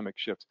psychodynamic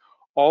shifts.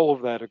 All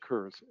of that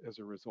occurs as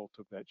a result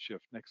of that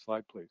shift. Next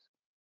slide, please.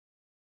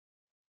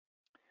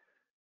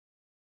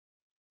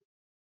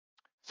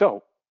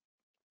 So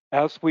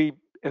as we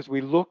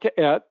look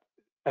at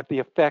the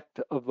effect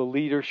of the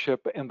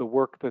leadership and the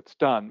work that's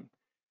done,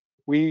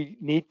 we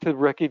need to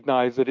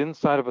recognize that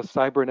inside of a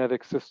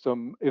cybernetic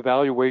system,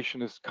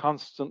 evaluation is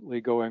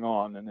constantly going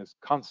on and is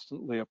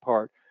constantly a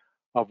part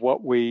of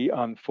what we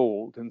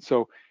unfold. And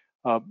so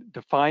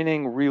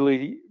defining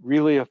really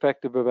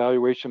effective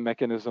evaluation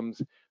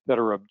mechanisms that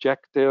are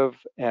objective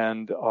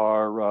and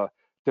are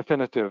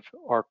definitive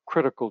are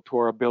critical to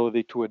our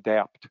ability to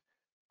adapt,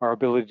 our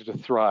ability to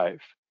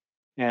thrive,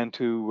 and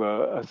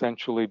to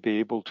essentially be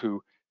able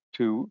to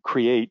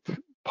create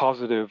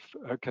positive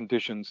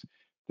conditions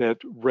that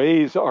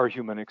raise our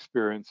human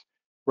experience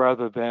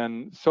rather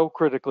than so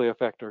critically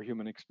affect our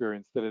human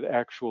experience that it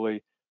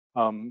actually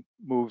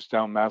moves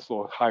down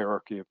Maslow's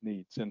hierarchy of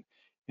needs.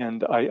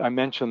 And I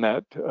mention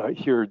that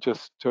here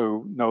just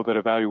to know that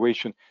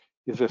evaluation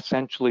is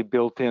essentially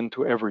built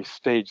into every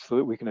stage so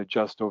that we can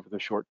adjust over the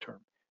short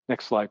term.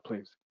 Next slide,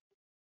 please.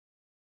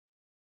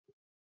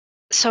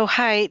 So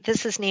hi,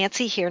 this is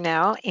Nancy here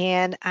now,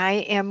 and I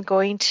am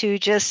going to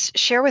just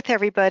share with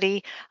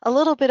everybody a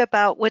little bit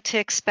about what to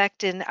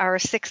expect in our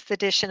 6th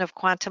edition of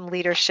Quantum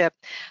Leadership.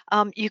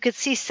 You could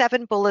see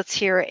 7 bullets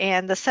here,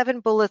 and the 7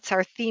 bullets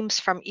are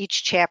themes from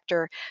each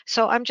chapter.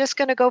 So I'm just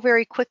going to go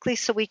very quickly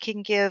so we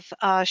can give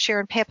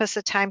Sharon Pappas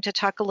a time to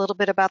talk a little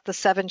bit about the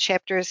 7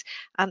 chapters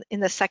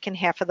in the second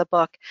half of the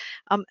book.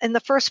 In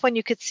the first one,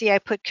 you could see I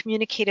put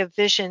communicative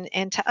vision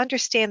and to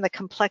understand the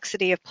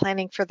complexity of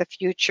planning for the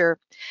future.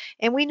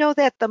 And we know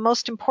that the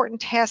most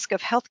important task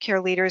of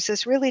healthcare leaders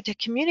is really to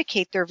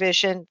communicate their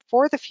vision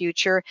for the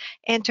future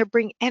and to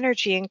bring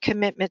energy and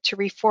commitment to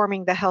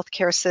reforming the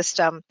healthcare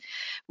system.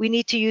 We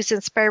need to use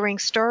inspiring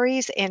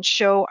stories and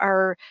show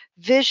our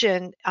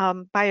vision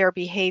by our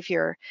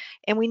behavior.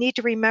 And we need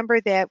to remember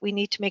that we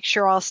need to make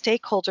sure all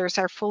stakeholders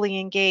are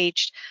fully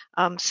engaged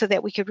so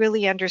that we could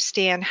really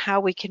understand how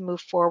we can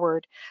move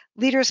forward.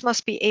 Leaders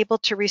must be able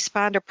to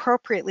respond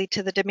appropriately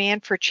to the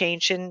demand for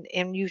change,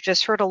 and you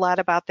just heard a lot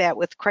about that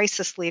with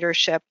crisis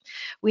leadership.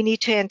 We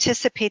need to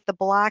anticipate the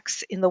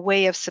blocks in the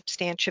way of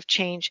substantive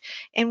change,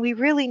 and we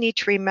really need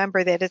to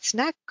remember that it's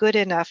not good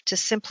enough to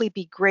simply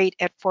be great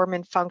at form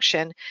and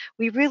function.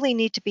 We really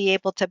need to be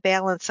able to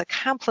balance a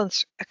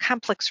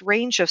complex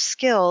range of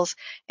skills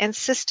and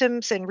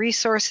systems and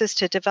resources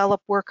to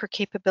develop worker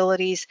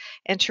capabilities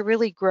and to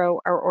really grow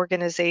our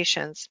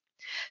organizations.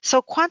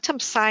 So quantum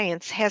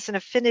science has an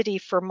affinity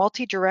for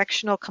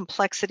multidirectional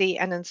complexity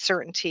and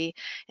uncertainty.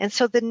 And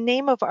so the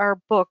name of our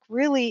book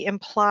really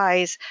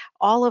implies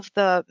all of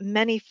the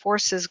many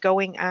forces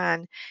going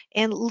on.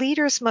 And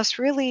leaders must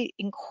really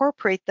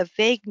incorporate the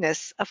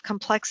vagueness of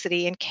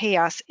complexity and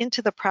chaos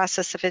into the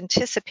process of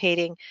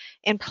anticipating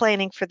and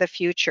planning for the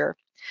future.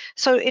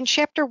 So in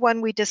chapter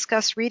 1, we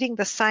discuss reading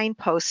the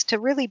signposts to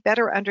really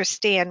better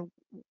understand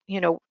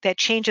that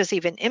change is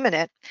even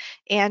imminent,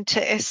 and to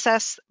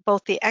assess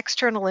both the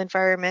external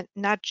environment,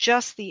 not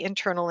just the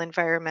internal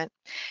environment.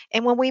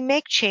 And when we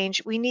make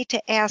change, we need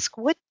to ask,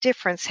 what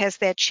difference has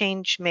that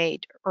change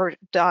made or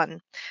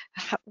done?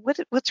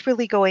 What's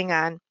really going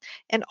on?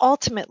 And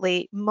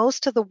ultimately,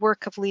 most of the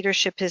work of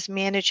leadership is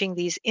managing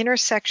these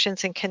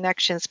intersections and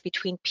connections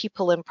between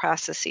people and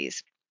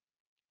processes.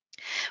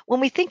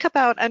 When we think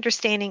about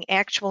understanding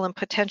actual and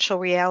potential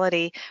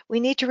reality, we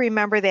need to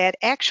remember that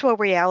actual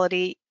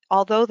reality,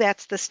 although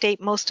that's the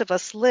state most of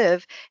us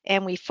live,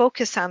 and we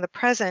focus on the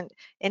present,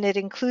 and it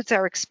includes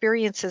our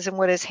experiences and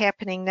what is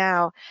happening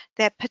now,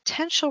 that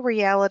potential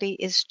reality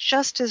is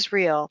just as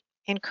real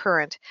and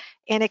current,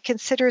 and it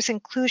considers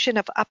inclusion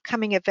of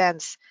upcoming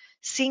events,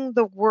 seeing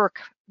the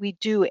work we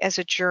do as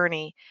a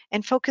journey,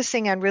 and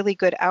focusing on really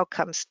good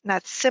outcomes,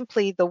 not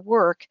simply the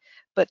work,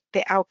 but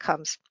the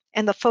outcomes,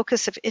 and the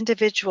focus of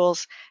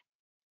individuals,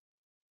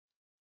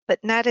 but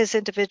not as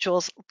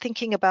individuals,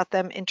 thinking about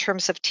them in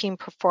terms of team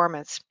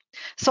performance.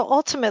 So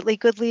ultimately,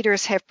 good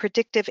leaders have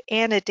predictive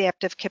and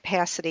adaptive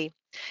capacity.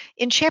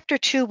 In chapter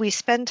 2, we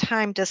spend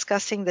time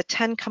discussing the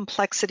 10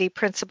 complexity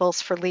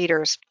principles for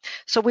leaders.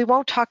 So we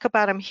won't talk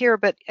about them here,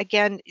 but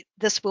again,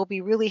 this will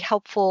be really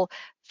helpful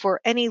for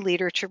any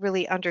leader to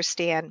really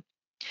understand.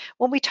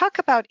 When we talk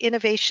about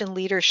innovation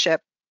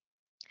leadership,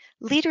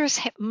 leaders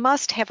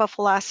must have a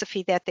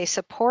philosophy that they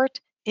support,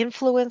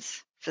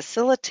 influence,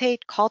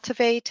 facilitate,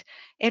 cultivate,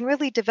 and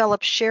really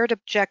develop shared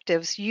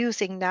objectives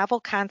using novel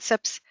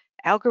concepts,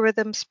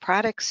 algorithms,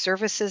 products,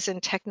 services,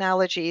 and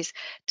technologies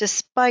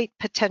despite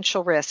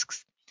potential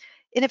risks.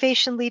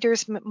 Innovation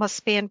leaders must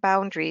span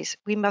boundaries.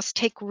 We must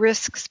take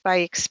risks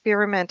by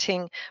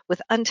experimenting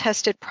with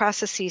untested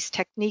processes,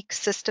 techniques,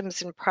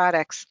 systems, and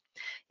products.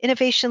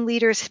 Innovation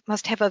leaders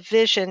must have a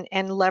vision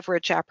and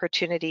leverage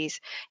opportunities,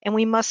 and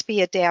we must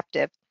be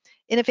adaptive.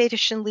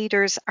 Innovation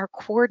leaders are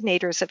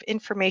coordinators of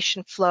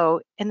information flow,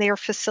 and they are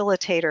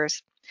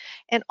facilitators.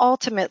 And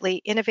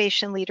ultimately,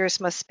 innovation leaders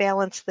must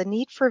balance the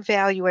need for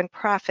value and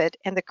profit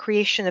and the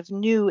creation of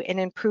new and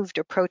improved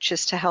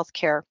approaches to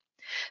healthcare.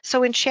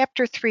 So in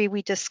Chapter 3,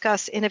 we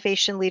discuss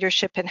innovation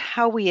leadership and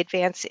how we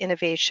advance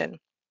innovation.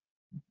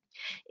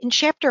 In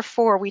Chapter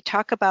 4, we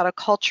talk about a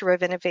culture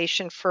of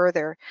innovation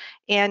further,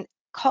 and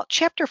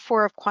Chapter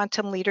 4 of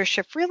Quantum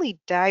Leadership really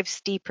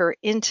dives deeper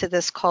into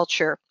this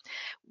culture.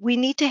 We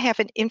need to have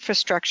an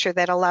infrastructure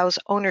that allows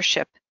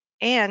ownership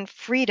and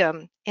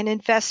freedom and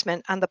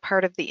investment on the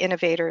part of the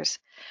innovators.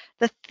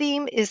 The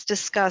theme is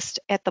discussed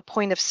at the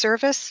point of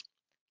service,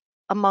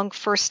 among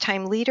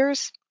first-time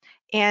leaders,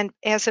 and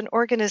as an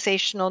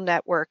organizational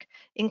network,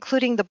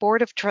 including the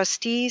Board of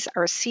Trustees,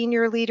 our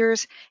senior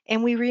leaders,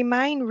 and we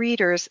remind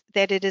readers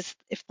that it is,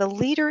 if the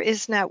leader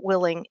is not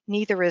willing,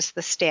 neither is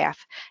the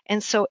staff.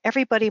 And so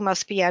everybody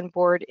must be on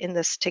board in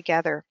this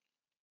together.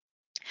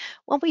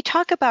 When we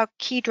talk about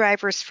key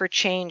drivers for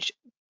change,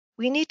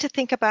 we need to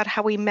think about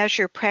how we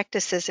measure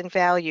practices and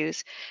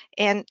values,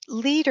 and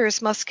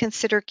leaders must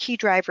consider key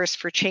drivers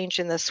for change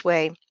in this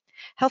way.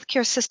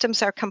 Healthcare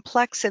systems are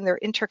complex and they're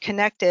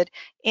interconnected,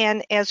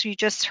 and as you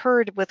just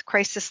heard with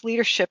crisis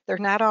leadership, they're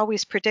not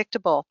always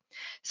predictable.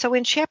 So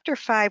in Chapter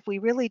 5, we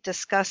really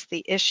discuss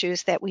the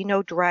issues that we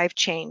know drive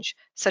change,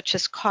 such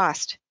as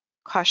cost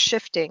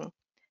shifting,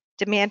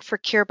 demand for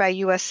care by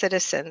U.S.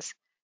 citizens,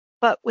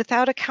 but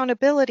without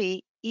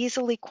accountability,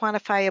 easily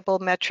quantifiable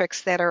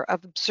metrics that are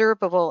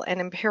observable and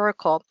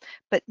empirical,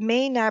 but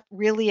may not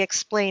really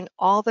explain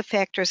all the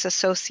factors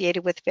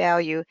associated with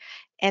value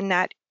and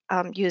not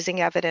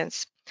using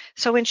evidence.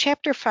 So in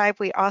Chapter 5,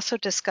 we also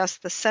discuss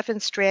the 7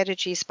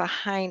 strategies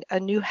behind a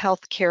new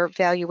healthcare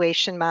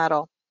valuation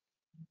model.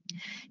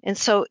 And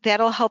so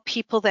that'll help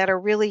people that are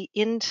really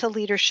into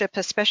leadership,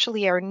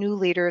 especially our new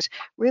leaders,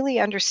 really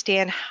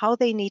understand how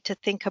they need to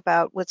think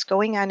about what's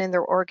going on in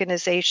their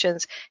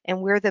organizations and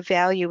where the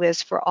value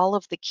is for all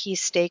of the key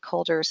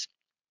stakeholders.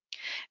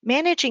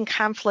 Managing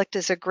conflict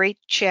is a great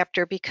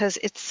chapter because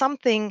it's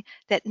something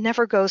that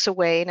never goes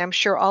away, and I'm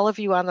sure all of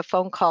you on the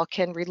phone call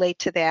can relate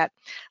to that.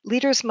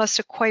 Leaders must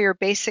acquire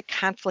basic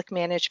conflict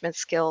management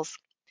skills.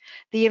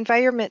 The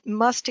environment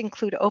must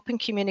include open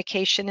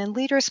communication, and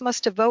leaders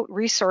must devote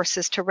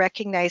resources to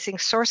recognizing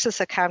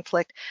sources of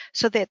conflict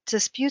so that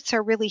disputes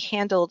are really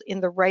handled in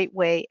the right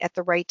way at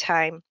the right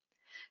time.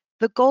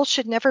 The goal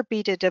should never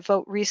be to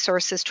devote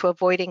resources to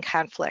avoiding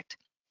conflict.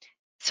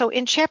 So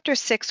in Chapter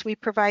 6, we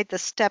provide the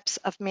steps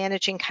of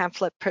managing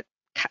conflict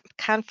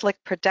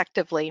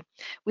productively.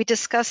 We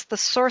discuss the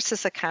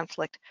sources of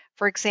conflict,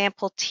 for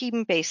example,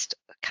 team-based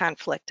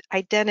conflict,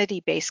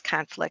 identity-based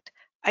conflict,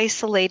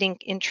 isolating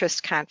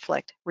interest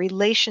conflict,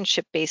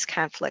 relationship-based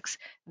conflicts,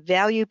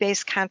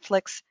 value-based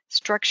conflicts,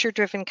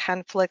 structure-driven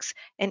conflicts,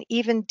 and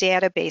even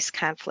data-based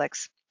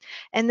conflicts.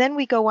 And then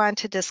we go on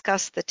to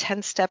discuss the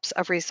 10 steps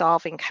of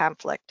resolving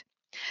conflict.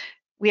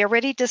 We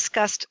already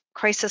discussed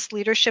crisis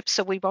leadership,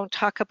 so we won't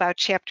talk about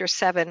Chapter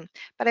 7,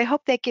 but I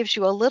hope that gives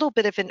you a little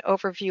bit of an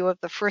overview of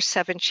the first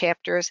 7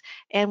 chapters,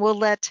 and we'll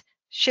let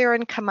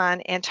Sharon come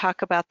on and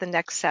talk about the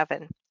next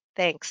 7.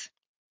 Thanks.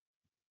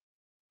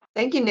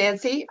 Thank you,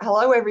 Nancy.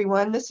 Hello,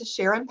 everyone. This is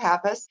Sharon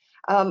Pappas.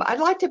 I'd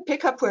like to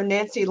pick up where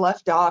Nancy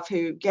left off,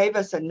 who gave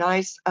us a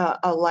nice,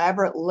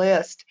 elaborate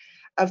list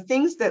of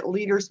things that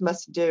leaders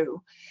must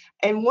do.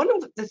 And one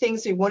of the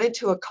things we wanted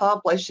to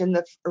accomplish in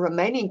the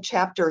remaining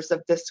chapters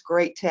of this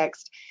great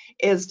text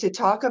is to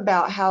talk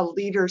about how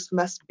leaders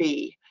must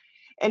be.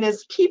 And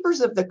as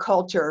keepers of the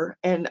culture,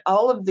 and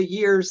all of the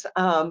years,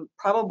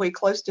 probably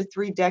close to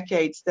 3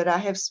 decades that I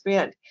have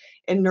spent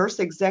in nurse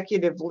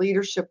executive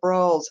leadership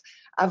roles,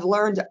 I've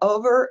learned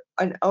over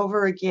and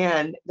over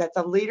again that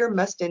the leader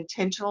must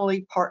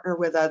intentionally partner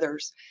with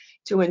others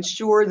to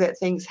ensure that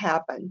things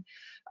happen.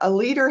 A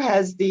leader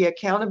has the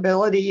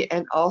accountability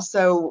and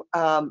also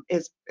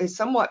is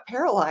somewhat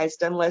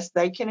paralyzed unless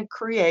they can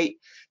create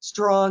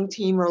strong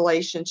team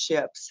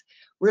relationships,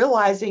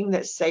 realizing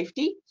that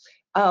safety,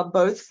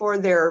 both for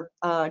their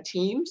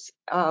teams,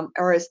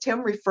 or as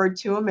Tim referred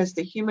to them as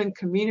the human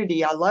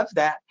community, I love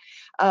that,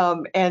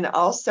 and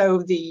also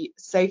the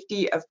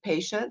safety of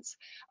patients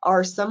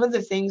are some of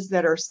the things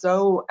that are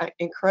so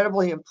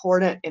incredibly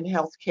important in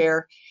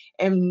healthcare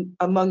and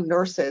among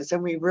nurses,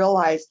 and we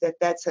realize that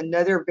that's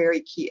another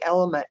very key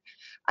element.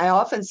 I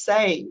often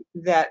say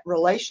that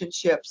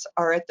relationships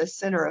are at the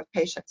center of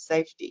patient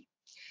safety.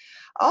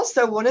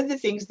 Also, one of the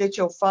things that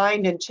you'll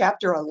find in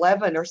Chapter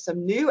 11 are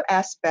some new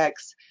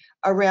aspects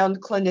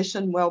around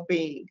clinician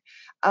well-being.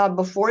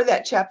 Before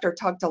that chapter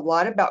talked a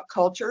lot about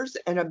cultures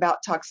and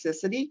about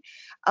toxicity,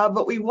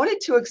 but we wanted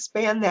to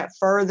expand that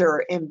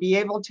further and be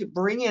able to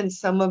bring in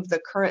some of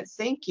the current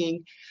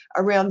thinking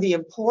around the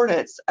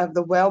importance of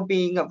the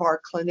well-being of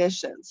our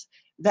clinicians,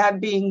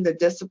 that being the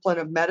discipline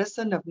of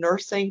medicine, of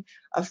nursing,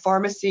 of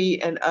pharmacy,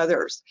 and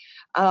others,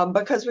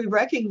 because we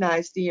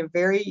recognize the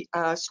very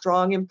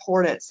strong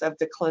importance of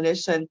the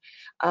clinician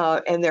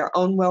and their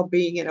own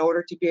well-being in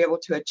order to be able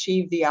to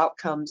achieve the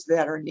outcomes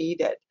that are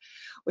needed.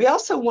 We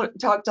also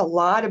talked a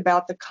lot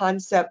about the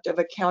concept of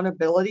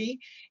accountability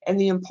and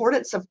the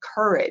importance of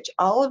courage.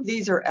 All of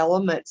these are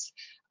elements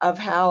of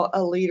how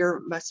a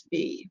leader must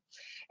be.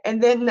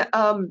 And then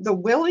the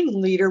willing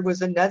leader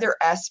was another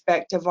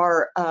aspect of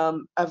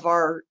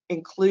our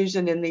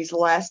inclusion in these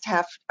last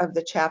half of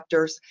the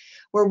chapters,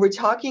 where we're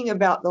talking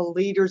about the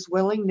leader's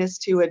willingness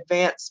to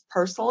advance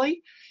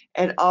personally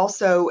and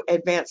also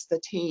advance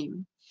the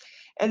team.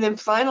 And then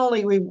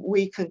finally,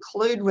 we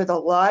conclude with a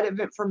lot of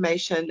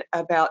information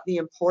about the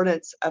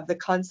importance of the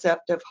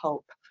concept of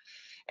hope.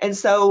 And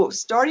so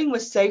starting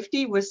with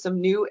safety with some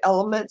new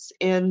elements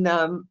in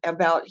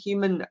about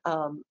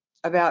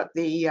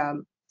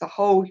the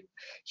whole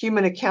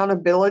human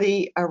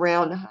accountability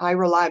around high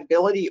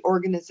reliability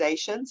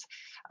organizations.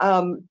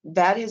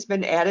 That has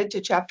been added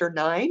to Chapter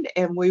 9,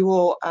 and we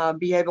will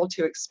be able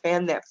to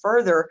expand that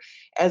further,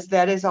 as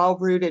that is all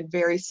rooted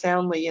very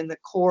soundly in the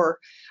core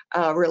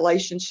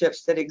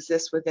relationships that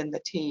exist within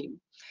the team.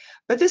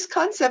 But this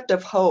concept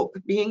of hope,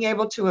 being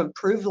able to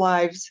improve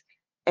lives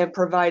and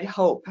provide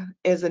hope,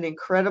 is an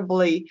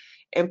incredibly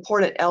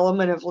important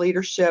element of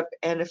leadership.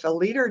 And if a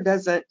leader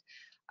doesn't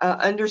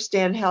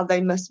understand how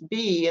they must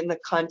be in the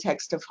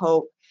context of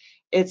hope,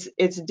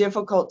 it's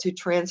difficult to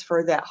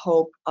transfer that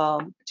hope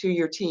to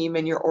your team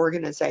and your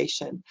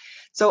organization.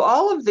 So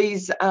all of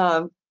these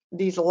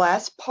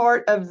last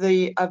part of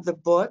the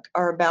book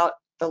are about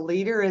the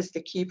leader as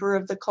the keeper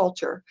of the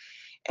culture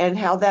and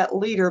how that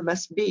leader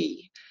must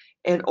be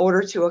in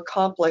order to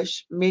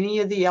accomplish many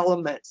of the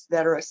elements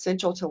that are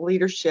essential to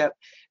leadership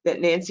that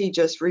Nancy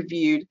just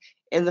reviewed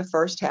in the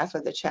first half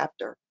of the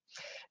chapter.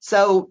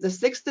 So the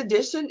 6th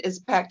edition is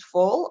packed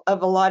full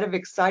of a lot of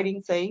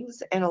exciting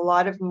things and a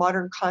lot of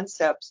modern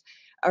concepts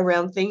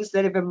around things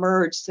that have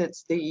emerged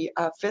since the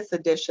 5th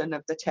edition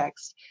of the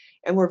text.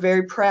 And we're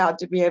very proud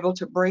to be able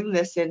to bring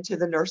this into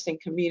the nursing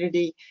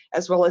community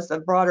as well as the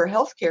broader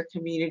healthcare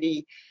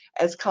community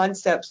as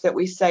concepts that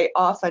we say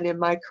often in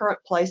my current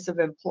place of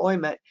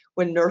employment: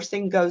 when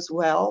nursing goes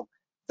well,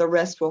 the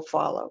rest will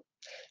follow.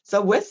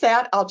 So with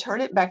that, I'll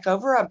turn it back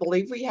over. I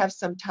believe we have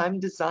some time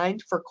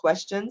designed for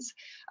questions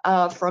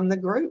from the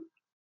group.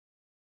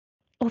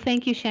 Well,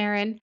 thank you,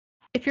 Sharon.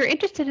 If you're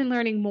interested in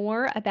learning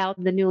more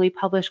about the newly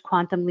published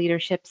Quantum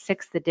Leadership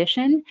 6th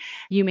edition,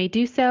 you may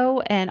do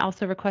so and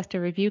also request a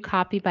review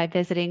copy by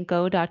visiting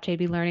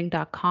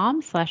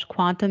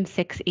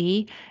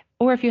go.jblearning.com/quantum6e.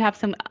 Or if you have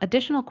some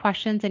additional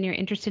questions and you're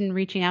interested in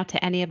reaching out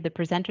to any of the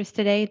presenters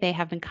today, they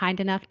have been kind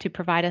enough to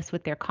provide us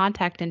with their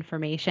contact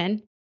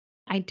information.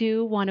 I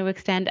do want to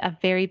extend a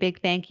very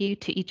big thank you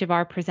to each of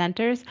our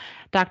presenters,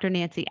 Dr.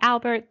 Nancy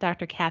Albert,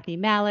 Dr. Kathy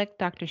Malloch,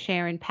 Dr.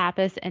 Sharon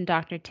Pappas, and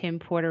Dr. Tim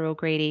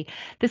Porter-O'Grady.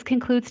 This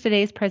concludes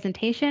today's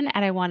presentation,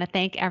 and I want to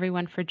thank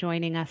everyone for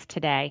joining us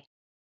today.